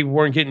 making sure people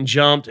weren't getting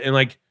jumped and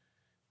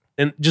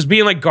just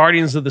being like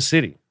guardians of the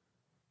city.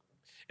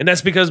 And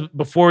that's because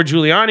before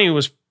Giuliani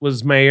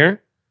was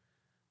mayor,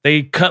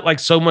 they cut like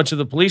so much of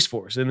the police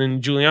force. And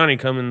then Giuliani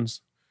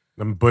comes.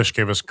 Then Bush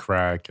gave us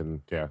crack,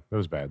 and yeah, it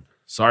was bad.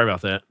 Sorry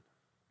about that.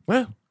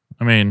 Well,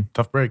 I mean,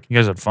 tough break. you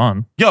guys had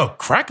fun. Yo,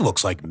 crack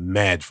looks like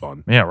mad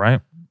fun. Yeah, right?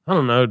 I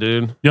don't know,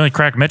 dude. The only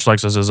crack Mitch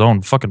likes is his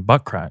own fucking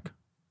butt crack.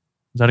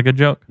 Is that a good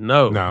joke?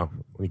 No. No,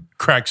 when he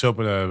cracks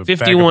open a 51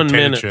 bag of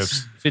potato minutes.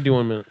 chips.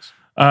 51 minutes.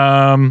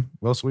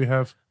 What else do we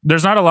have?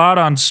 There's not a lot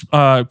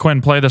on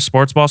Quinn. Play the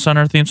Sports Ball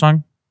Center theme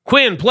song.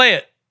 Quinn, play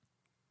it.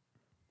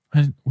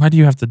 Why do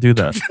you have to do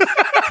that?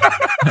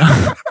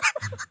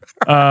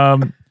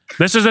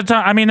 This is the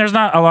time. I mean, there's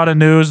not a lot of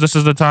news. This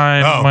is the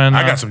time Oh, when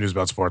I got some news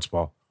about sports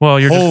ball. Well,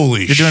 you're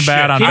Holy you're doing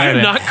bad shit. on Can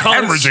you betting. not call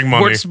it Hemorrhaging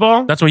money. sports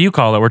ball? That's what you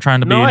call it. We're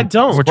trying to be. No, I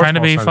don't. We're trying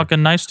to be Sports ball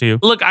fucking nice to you.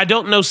 Look, I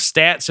don't know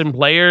stats and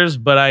players,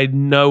 but I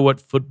know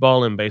what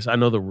football and base. I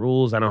know the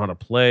rules. I know how to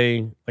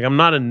play. Like I'm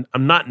not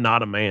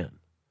a man.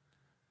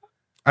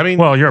 I mean,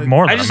 Well, you're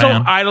more I than just a man.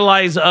 don't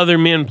idolize other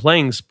men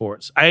playing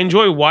sports. I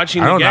enjoy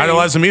watching. I the don't game.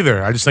 idolize them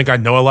either. I just think I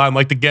know a lot and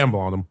like to gamble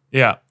on them.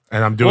 Yeah.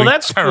 And I'm doing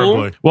that's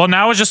terribly. cool. Well,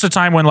 now is just a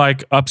time when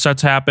like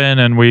upsets happen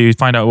and we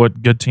find out what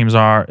good teams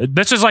are.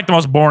 This is like the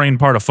most boring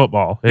part of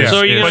football. Yeah. So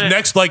are you but gonna-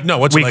 next, like, no,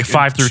 what's Week it, like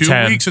 5 in through 2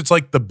 10. weeks? It's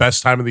like the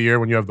best time of the year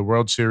when you have the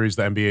World Series,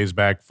 the NBA's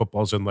back,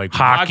 football's in like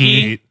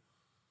Hockey.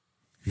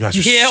 You guys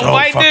are Yeah, so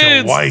white fucking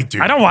dudes. white,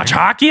 dude. I don't watch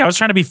hockey. I was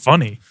trying to be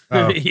funny.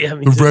 Yeah,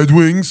 me The too. Red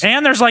Wings.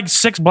 And there's like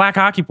 6 black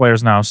hockey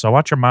players now, so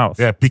watch your mouth.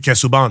 Yeah, Piquet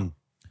Subban.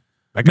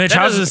 Mitch, that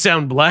doesn't how's,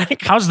 sound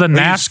black. how's the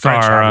He's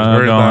French, NASCAR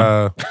we're in,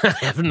 going?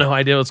 I have no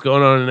idea what's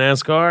going on in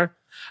NASCAR.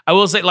 I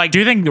will say, like, Do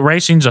you think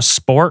racing's a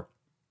sport?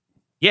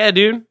 yeah,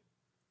 dude.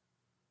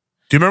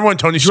 do you remember when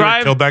Tony Stewart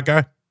Drive- killed that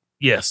guy?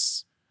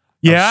 Yes.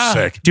 Yeah.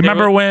 sick. Do you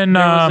remember when?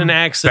 there was an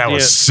accident? That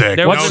was sick.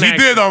 There No, was an he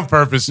did on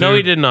purpose. No, dude.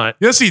 he did not.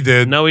 Yes, he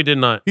did. No, he did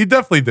not. He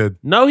definitely did.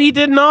 No, he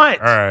did not.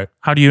 All right.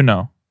 How do you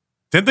know?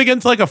 Didn't they get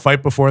into like a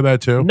fight before that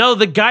too? No,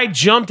 the guy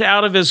jumped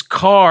out of his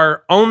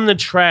car on the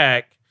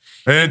track.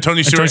 And then Tony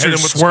And Stewart Tony hit him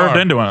Stewart with the swerved car.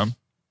 into him.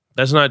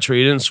 That's not true.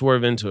 He didn't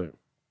swerve into it.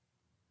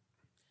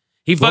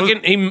 He What was-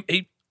 fucking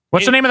he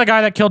What's the name of the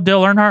guy that killed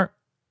Dale Earnhardt?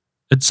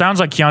 It sounds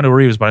like Keanu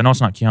Reeves, but I know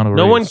it's not Keanu Reeves.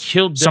 no one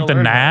killed Dale something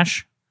Earnhardt.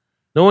 Nash.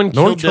 No one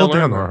No one killed killed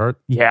Dale Dan Earnhardt. Earnhardt.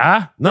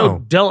 Yeah. No.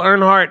 Dale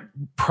Earnhardt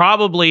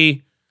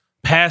probably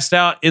passed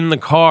out in the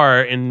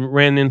car and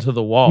ran into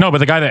the wall. No, but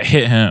the guy that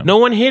hit him. No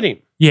one hit him.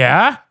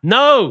 Yeah,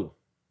 No.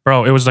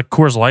 bro. It was the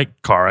Coors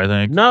Light car, I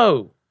think.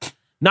 No.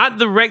 Not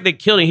the wreck that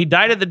killed him. He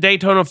died at the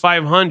Daytona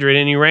 500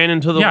 and he ran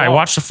into the Yeah, I wall.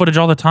 watch the footage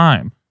all the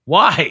time.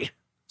 Why?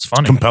 It's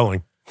funny.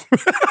 Compelling.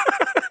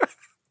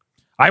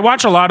 I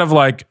watch a lot of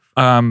like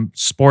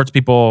sports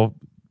people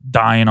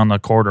dying on the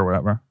court or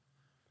whatever.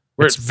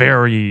 We're- It's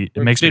very. It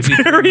we're makes me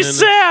 53 very minutes.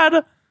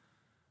 sad.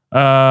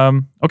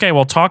 Okay,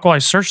 well, talk while I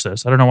search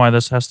this. I don't know why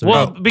this has to.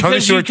 Well, Tony because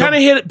you Stewart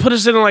kind of put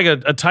us in like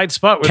a tight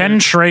spot. With Ken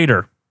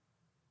Schrader.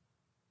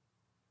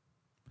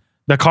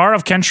 The car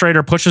of Ken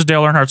Schrader pushes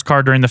Dale Earnhardt's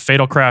car during the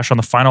fatal crash on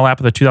the final lap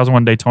of the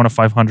 2001 Daytona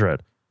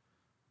 500.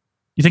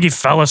 You think he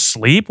fell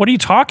asleep? What are you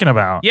talking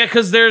about? Yeah,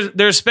 because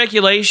there's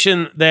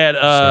speculation that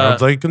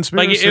Sounds like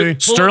conspiracy.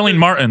 it- Sterling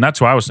Martin. That's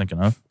who I was thinking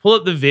of. pull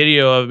up the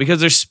video of it because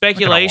there's watch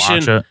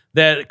speculation it.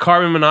 that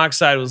carbon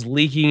monoxide was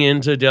leaking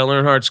into Dale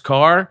Earnhardt's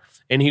car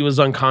and he was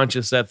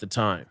unconscious at the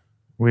time.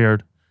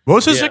 Weird. What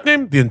was his Yeah.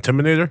 nickname? The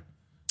Intimidator?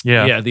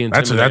 Yeah. Yeah, the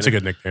That's a Intimidator.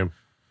 good nickname.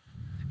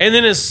 And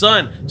then his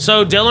son.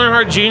 So Dale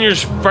Earnhardt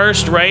Jr.'s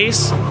first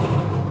race,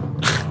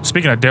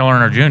 Speaking of Dale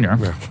Earnhardt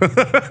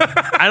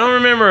Jr., I don't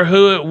remember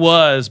who it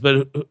was,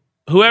 but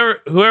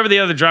whoever the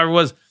other driver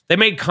was, they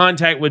made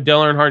contact with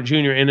Dale Earnhardt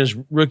Jr. in his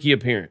rookie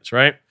appearance,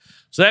 right?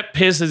 So that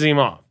pisses him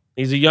off.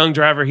 He's a young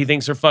driver. He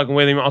thinks they're fucking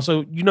with him.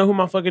 Also, you know who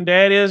my fucking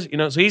dad is? You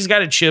know, so he's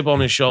got a chip on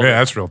his shoulder. Yeah,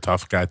 that's real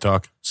tough guy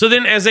talk. So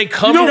then as they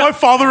come... You know what my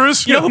father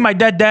is? you know who my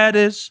dad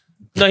is?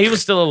 No, he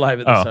was still alive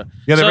at this time.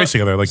 Yeah, they're racing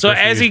together. Like so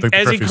as he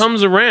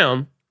comes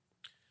around,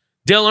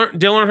 Dale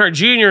Earnhardt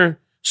Jr.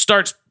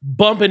 starts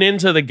bumping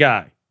into the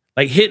guy,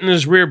 like hitting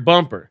his rear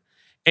bumper.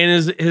 And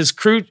his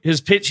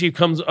pitch chief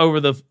comes over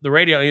the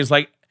radio and he's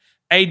like,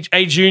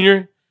 hey,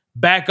 Junior,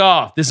 back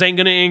off. This ain't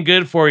going to end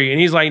good for you. And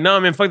he's like, no,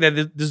 man, fuck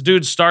that. This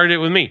dude started it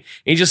with me. And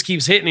he just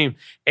keeps hitting him.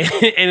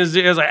 And his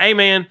like, hey,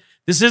 man,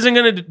 this isn't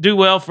going to do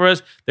well for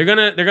us. They're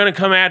gonna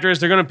come after us.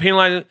 They're going to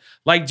penalize it.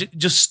 Like,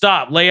 just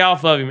stop. Lay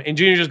off of him. And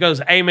Junior just goes,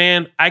 hey,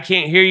 man, I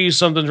can't hear you.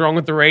 Something's wrong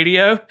with the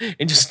radio.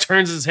 And just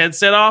turns his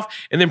headset off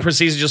and then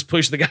proceeds to just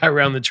push the guy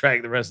around the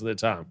track the rest of the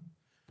time.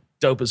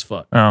 Dope as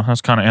fuck. Oh,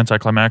 that's kind of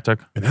anticlimactic.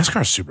 And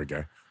NASCAR's super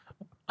gay.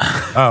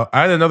 Oh,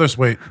 I had another.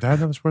 Wait, did I have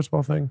another sports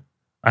ball thing?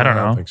 I don't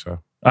know. I don't think so.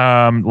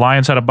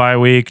 Lions had a bye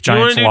week. Do you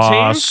wanna Giants do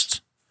lost.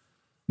 teams?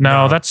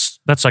 No, No.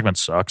 that segment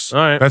sucks. All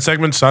right. That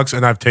segment sucks,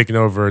 and I've taken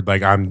over.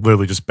 Like, I'm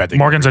literally just betting.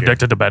 Morgan's every game.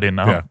 addicted to betting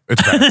now. Yeah,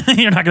 it's bad.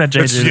 You're not going to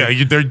change It's, it.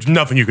 yeah, there's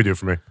nothing you could do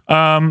for me.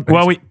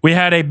 Well, we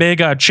had a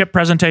big chip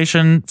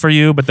presentation for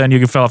you, but then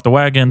you fell off the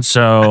wagon,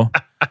 so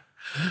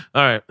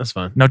All right. That's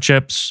fine. no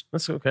chips.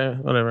 That's okay.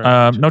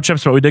 Whatever. No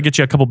chips, but we did get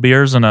you a couple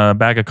beers and a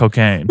bag of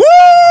cocaine.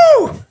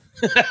 Woo!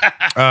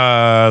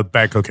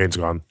 Bad cocaine's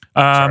gone.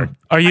 Sorry.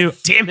 Are you?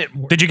 Damn it.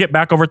 Morgan. Did you get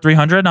back over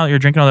 300 now that you're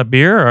drinking all that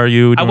beer? Or are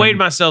you? I weighed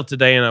myself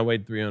today and I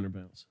weighed 300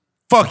 pounds.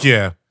 Fuck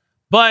yeah.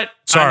 But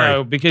Sorry. I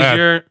know because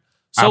you're.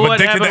 So I'm what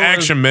addicted happened to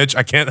action, Mitch.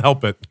 I can't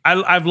help it.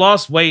 I've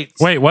lost weight.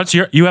 Wait, what's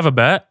you have a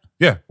bet?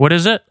 Yeah, What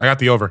is it? I got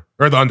the over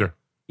or the under.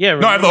 Yeah.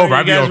 No, I have the over. I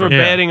have You the guys over. were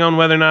Yeah. betting on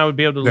whether or not I would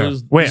be able to Yeah.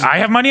 lose. Wait, I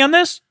have money on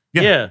this?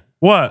 Yeah.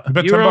 What? I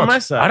bet You were on $10. my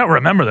side. I don't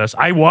remember this.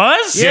 I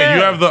was? Yeah,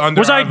 you have the under.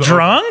 Was I have the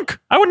drunk?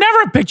 I would never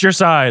have picked your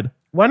side.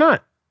 Why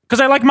not? Because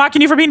I like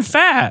mocking you for being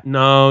fat.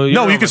 No. over. No,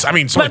 don't. you can. I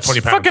mean, it's only Let's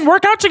 20 pounds. fucking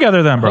work out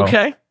together then, bro.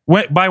 Okay.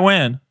 By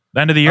when?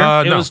 The end of the year?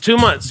 It No. was 2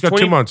 months. He's got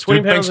 2 months. 20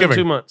 Dude, pounds in Thanksgiving.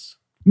 2 months.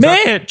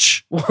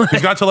 Mitch!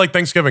 He's got to like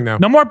Thanksgiving now.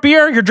 No more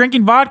beer. You're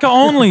drinking vodka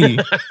only.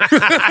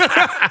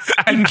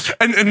 and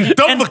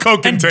double the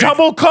coke and intake.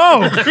 double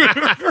Coke.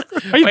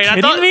 Are you Wait, I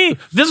kidding thought me?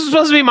 this was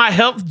supposed to be my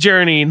health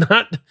journey,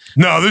 not.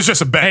 No, this is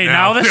just a bet. Hey,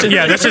 now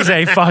this is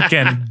a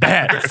fucking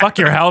bet. Fuck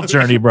your health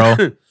journey, bro.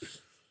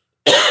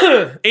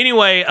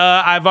 Anyway,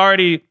 I've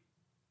already.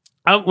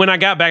 When I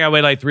got back, I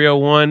weighed like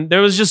 301. There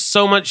was just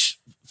so much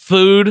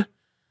food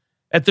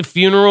at the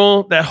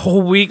funeral that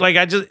whole week. Like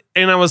I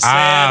was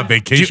sad.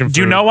 vacation.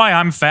 Do you food. know why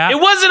I'm fat? It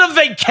wasn't a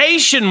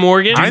vacation,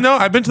 Morgan. I know.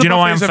 I've been to Do the you know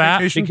why buffets I'm at fat?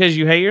 vacation. Because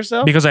you hate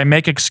yourself. Because I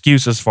make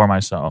excuses for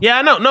myself. Yeah,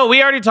 I know. No,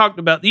 we already talked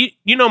about you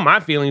know my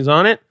feelings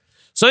on it.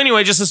 So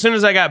anyway, just as soon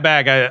as I got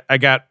back, I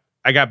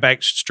got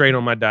back straight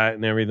on my diet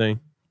and everything.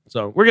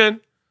 So we're good.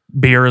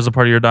 Beer is a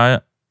part of your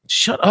diet?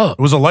 Shut up.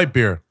 It was a light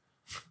beer.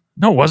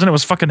 No, it wasn't. It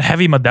was fucking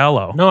heavy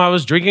Modelo. No, I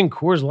was drinking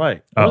Coors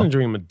Light. I Oh. wasn't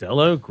drinking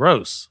Modelo.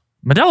 Gross.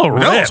 Modelo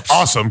That rips. was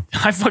awesome.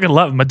 I fucking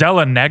love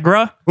Modelo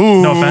Negra.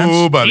 Ooh, No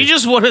offense. buddy. You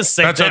just want to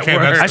say That's that okay,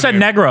 word. that's- I said Okay.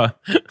 Negra.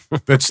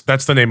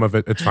 That's the name of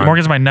it. It's fine.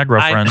 Morgan's my Negra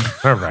I- friend.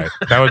 All right.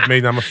 That would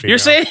mean I'm a female. You're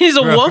saying he's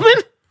a woman?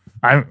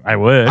 I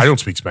wish. I don't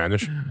speak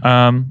Spanish.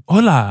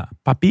 Hola,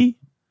 papi.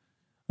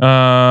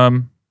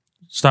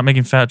 Stop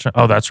making fat.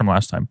 Oh, that's from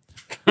last time.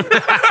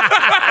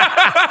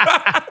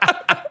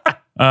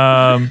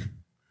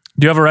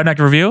 Do you have a redneck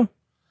review?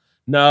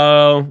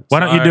 No. Why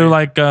don't you do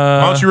like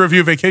Why don't you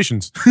review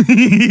vacations?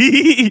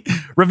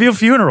 review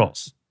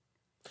funerals?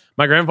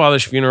 My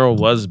grandfather's funeral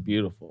was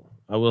beautiful.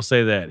 I will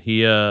say that.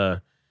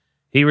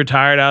 He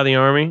retired out of the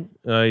army.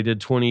 He did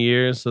 20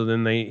 years. So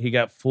then he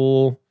got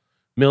full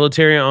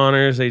military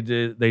honors. They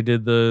did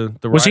the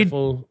Was he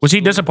rifle. Was he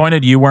school.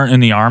 disappointed you weren't in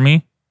the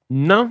army?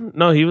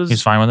 No, he was.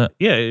 He's fine with it.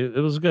 Yeah, it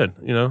was good.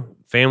 You know,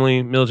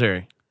 family,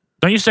 military.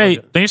 Don't you say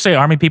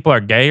Army people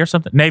are gay or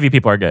something? Navy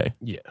people are gay.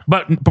 Yeah,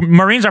 But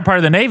Marines are part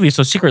of the Navy,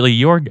 so secretly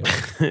you're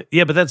gay.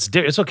 yeah, but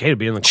it's okay to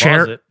be in the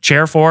closet.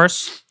 Chair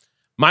Force.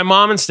 My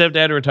mom and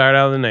stepdad retired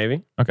out of the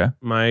Navy. Okay.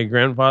 My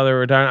grandfather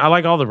retired. I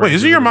like all the. Wait, ranks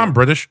isn't of your the mom Navy.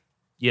 British?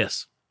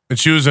 Yes. And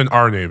she was in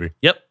our Navy.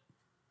 Yep.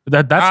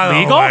 That's I don't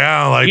legal? like-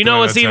 I don't like You the know way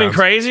what's that even sounds.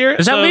 crazier?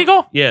 Is that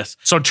legal? Yes.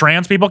 So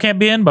trans people can't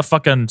be in, but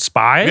fucking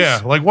spies?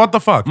 Yeah, like what the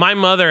fuck? My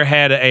mother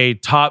had a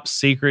top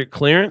secret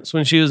clearance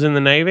when she was in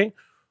the Navy.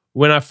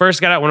 When I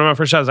first got out, one of my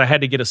first jobs, I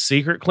had to get a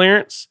secret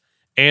clearance.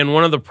 And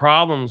one of the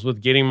problems with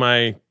getting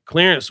my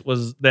clearance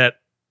was that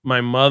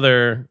my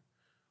mother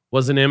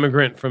was an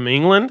immigrant from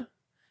England.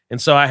 And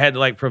so I had to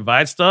like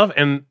provide stuff.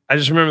 And I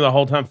just remember the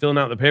whole time filling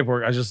out the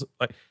paperwork, I was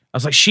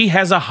like, she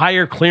has a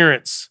higher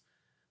clearance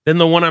than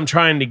the one I'm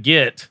trying to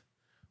get.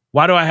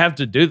 Why do I have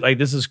to do like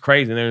this is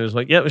crazy? And they're just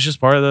like, yeah, it's just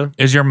part of the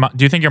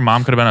Do you think your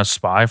mom could have been a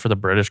spy for the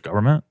British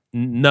government?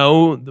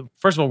 no.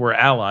 First of all, we're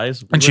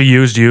allies. And she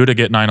used you to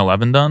get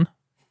 9/11 done?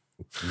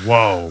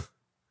 Whoa.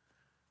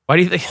 Why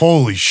do you think?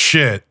 Holy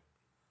shit.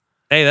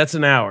 Hey, that's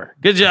an hour.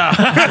 Good job.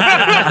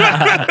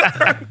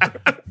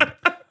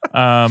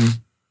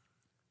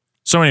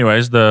 So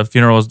anyways, the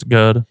funeral was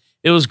good.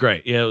 It was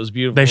great. Yeah, it was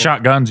beautiful. They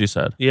shot guns, you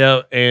said.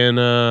 Yeah, and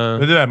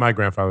They did that at my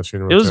grandfather's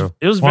funeral it was too.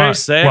 very Well,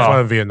 sad. well, Fought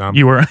in Vietnam.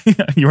 You were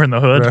you were in the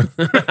hood.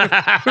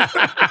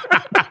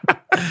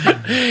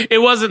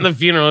 It wasn't the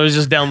funeral. It was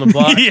just down the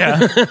block. Yeah.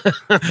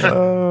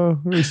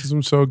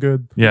 Racism's so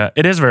good. Yeah,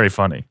 it is very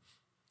funny.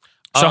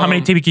 So how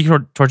many tiki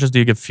torches do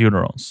you give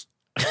funerals?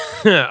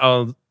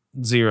 Oh,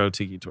 0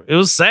 tiki torch. It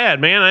was sad,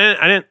 man.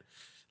 I didn't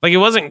like. It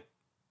wasn't.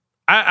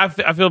 I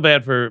feel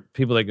bad for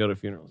people that go to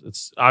funerals.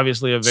 It's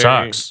obviously a very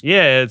Sucks.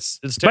 Yeah,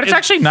 But it's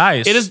actually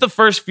nice. It is the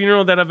first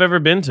funeral that I've ever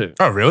been to.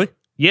 Oh, really?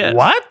 Yeah.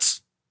 What?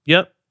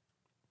 Yep.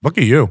 Look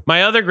at you.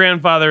 My other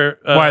grandfather.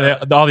 Why?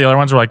 All the other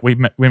ones were like, we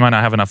might not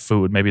have enough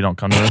food. Maybe don't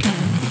come to it.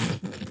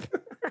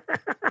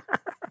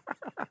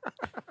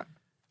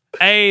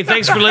 Hey,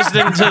 thanks for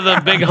listening to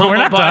the Big Humble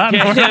not done.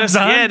 podcast. We're not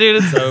done. Yeah,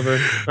 dude, it's over.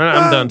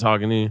 I'm done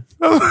talking to you.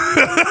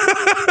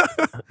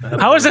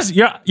 How is this?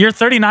 You're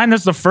 39.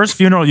 This is the first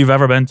funeral you've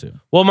ever been to.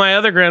 Well, my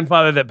other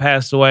grandfather that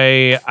passed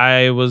away,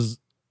 I was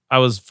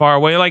far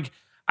away. Like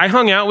I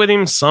hung out with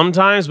him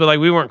sometimes, but like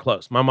we weren't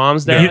close. My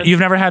mom's dad. You've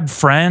never had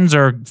friends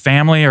or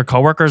family or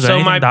coworkers or So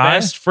anything my die?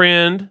 best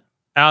friend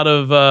out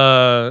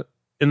of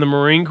in the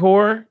Marine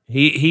Corps,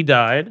 he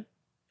died,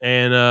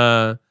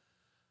 and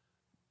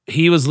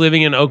he was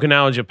living in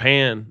Okinawa,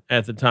 Japan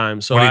at the time.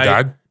 So When he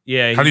died?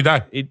 Yeah. How'd he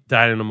die? He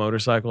died in a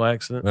motorcycle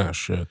accident. Oh,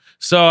 shit.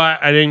 So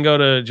I didn't go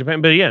to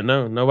Japan, but yeah,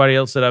 nobody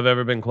else that I've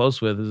ever been close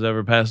with has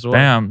ever passed away.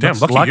 Damn,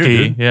 that's lucky lucky. you,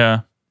 dude.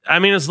 Yeah. I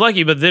mean, it's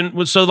lucky, but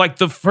then so like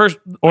the first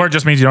Or it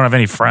just means you don't have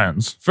any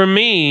friends. for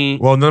me,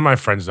 Well, none of my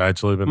friends died,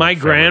 so they've been My like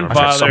family members.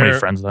 I've had so many Father-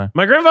 friends die.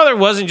 my grandfather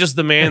wasn't just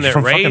the man He's that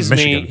from fucking raised me.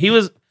 Michigan. He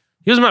was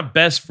my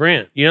best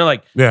friend. You know,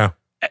 like Yeah.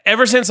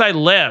 ever since I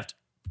left,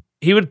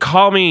 he would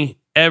call me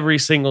every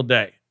single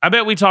day. I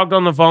bet we talked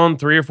on the phone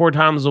 3 or 4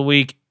 times a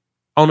week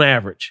on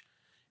average.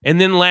 And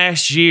then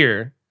last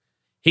year,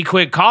 he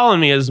quit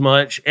calling me as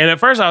much. And at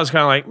first I was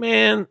kind of like,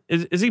 man,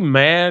 is he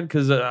mad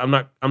because I'm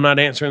not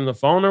answering the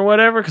phone or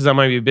whatever because I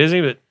might be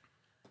busy, but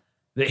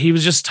he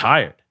was just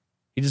tired.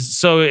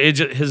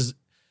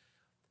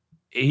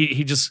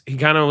 He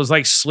kind of was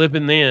like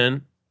slipping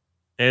in.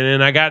 And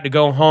then I got to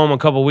go home a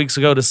couple weeks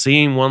ago to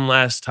see him one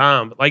last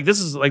time. But like, this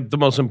is like the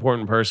most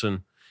important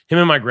person. Him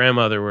and my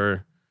grandmother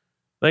were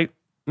like,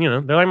 you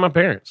know, they're like my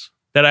parents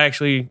that I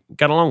actually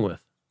got along with.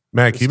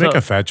 Matt, can you It's make a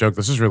tough. fat joke?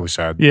 This is really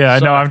sad. Yeah, I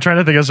So- know. I'm trying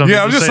to think of something.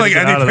 Yeah, I'm to just say like to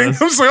get out of anything.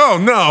 this. I'm just like, oh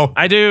no.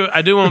 I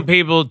do want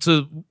people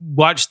to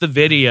watch the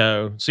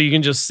video so you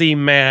can just see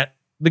Matt,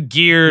 the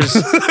gears.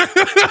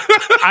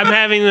 I'm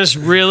having this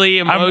really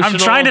emotional. I'm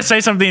trying to say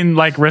something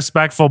like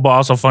respectful, but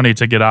also funny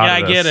to get out Yeah,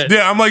 of I this. get it.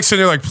 Yeah, I'm like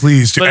sitting there like,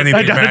 please do But I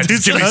anything, gotta Matt. do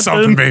Just give me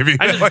something. something, baby.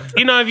 I just,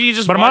 you know, if you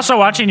just But I'm watch- also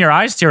watching your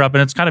eyes tear up,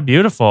 and it's kind of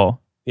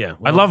beautiful. yeah. I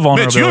well, love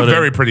vulnerability. Mitch, you have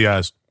very pretty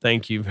eyes.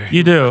 Thank you very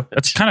You do.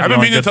 It's kind of. I've the been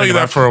only meaning to good tell thing you that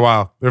about for a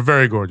while. They're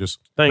very gorgeous.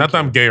 Thank Not that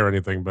you. I'm gay or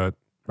anything, but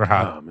they're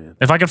hot. Oh man.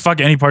 If I could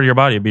fuck any part of your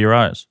body, it'd be your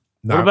eyes.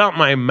 No, What about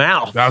my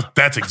mouth?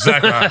 that's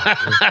exactly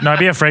right. No, I'd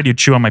be afraid you'd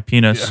chew on my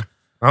penis. Yeah.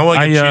 I don't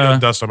want to get I, Cheeto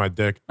dust on my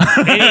dick.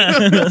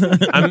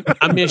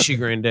 I miss you,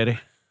 granddaddy.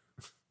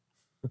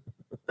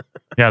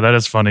 Yeah, that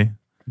is funny.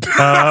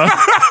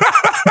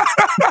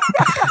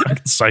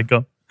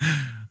 Psycho.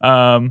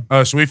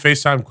 Should we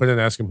FaceTime Quinn and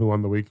ask him who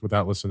won the week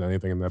without listening to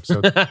anything in the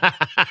episode?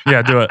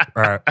 Yeah, do it.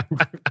 All right.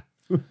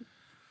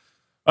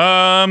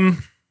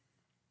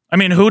 I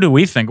mean, who do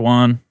we think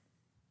won?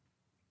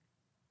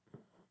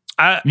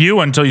 You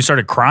until you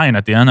started crying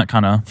at the end. That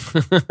kind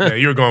of. Yeah,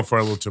 you were going for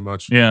it a little too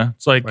much. Yeah,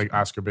 it's like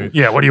Oscar bait.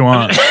 yeah. What do you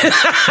want?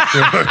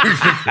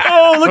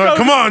 Oh, look how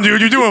Come on, dude.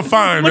 You're doing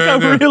fine, look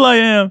man. how real I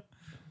am.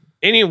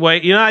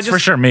 Anyway, you know, I It's just for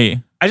sure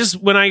me. I just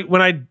when I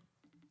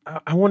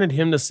wanted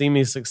him to see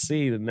me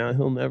succeed, and now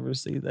he'll never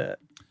see that.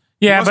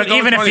 Yeah, wasn't but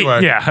even going if he,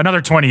 anyway. yeah,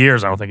 another 20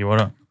 years, I don't think he would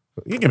have.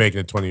 You can make it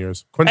in 20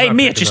 years. Quinn's Hey, not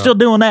Mitch, picking you up. still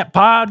doing that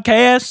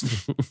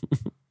podcast?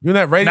 doing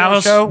that radio now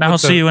show? he'll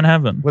with see you in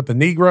heaven. with the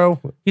Negro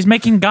He's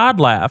making God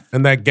laugh.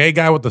 and that gay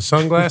guy with the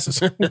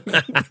sunglasses. I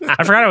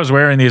forgot I was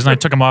wearing these, and I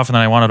took them off, and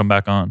then I wanted them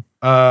back on.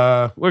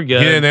 We're He good.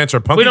 didn't answer.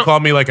 We Punky don't-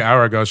 called me like an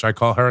hour ago. Should I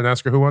call her and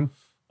ask her who won?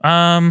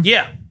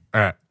 Yeah,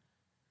 All right.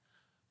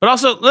 but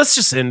also let's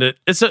just end it.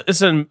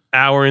 It's an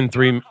hour and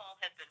 3.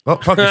 Well,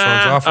 Punky's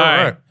phone's off. All All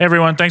right. right. Hey,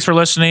 everyone, thanks for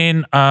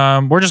listening.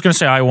 We're just going to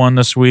say I won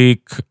this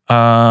week.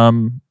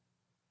 And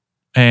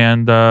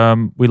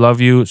we love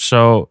you.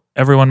 So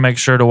everyone make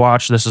sure to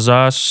watch This Is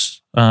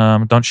Us.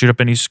 Don't shoot up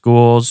any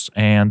schools.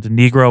 And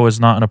Negro is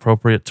not an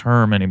appropriate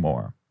term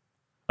anymore.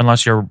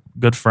 Unless you're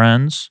good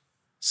friends.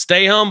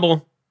 Stay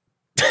humble.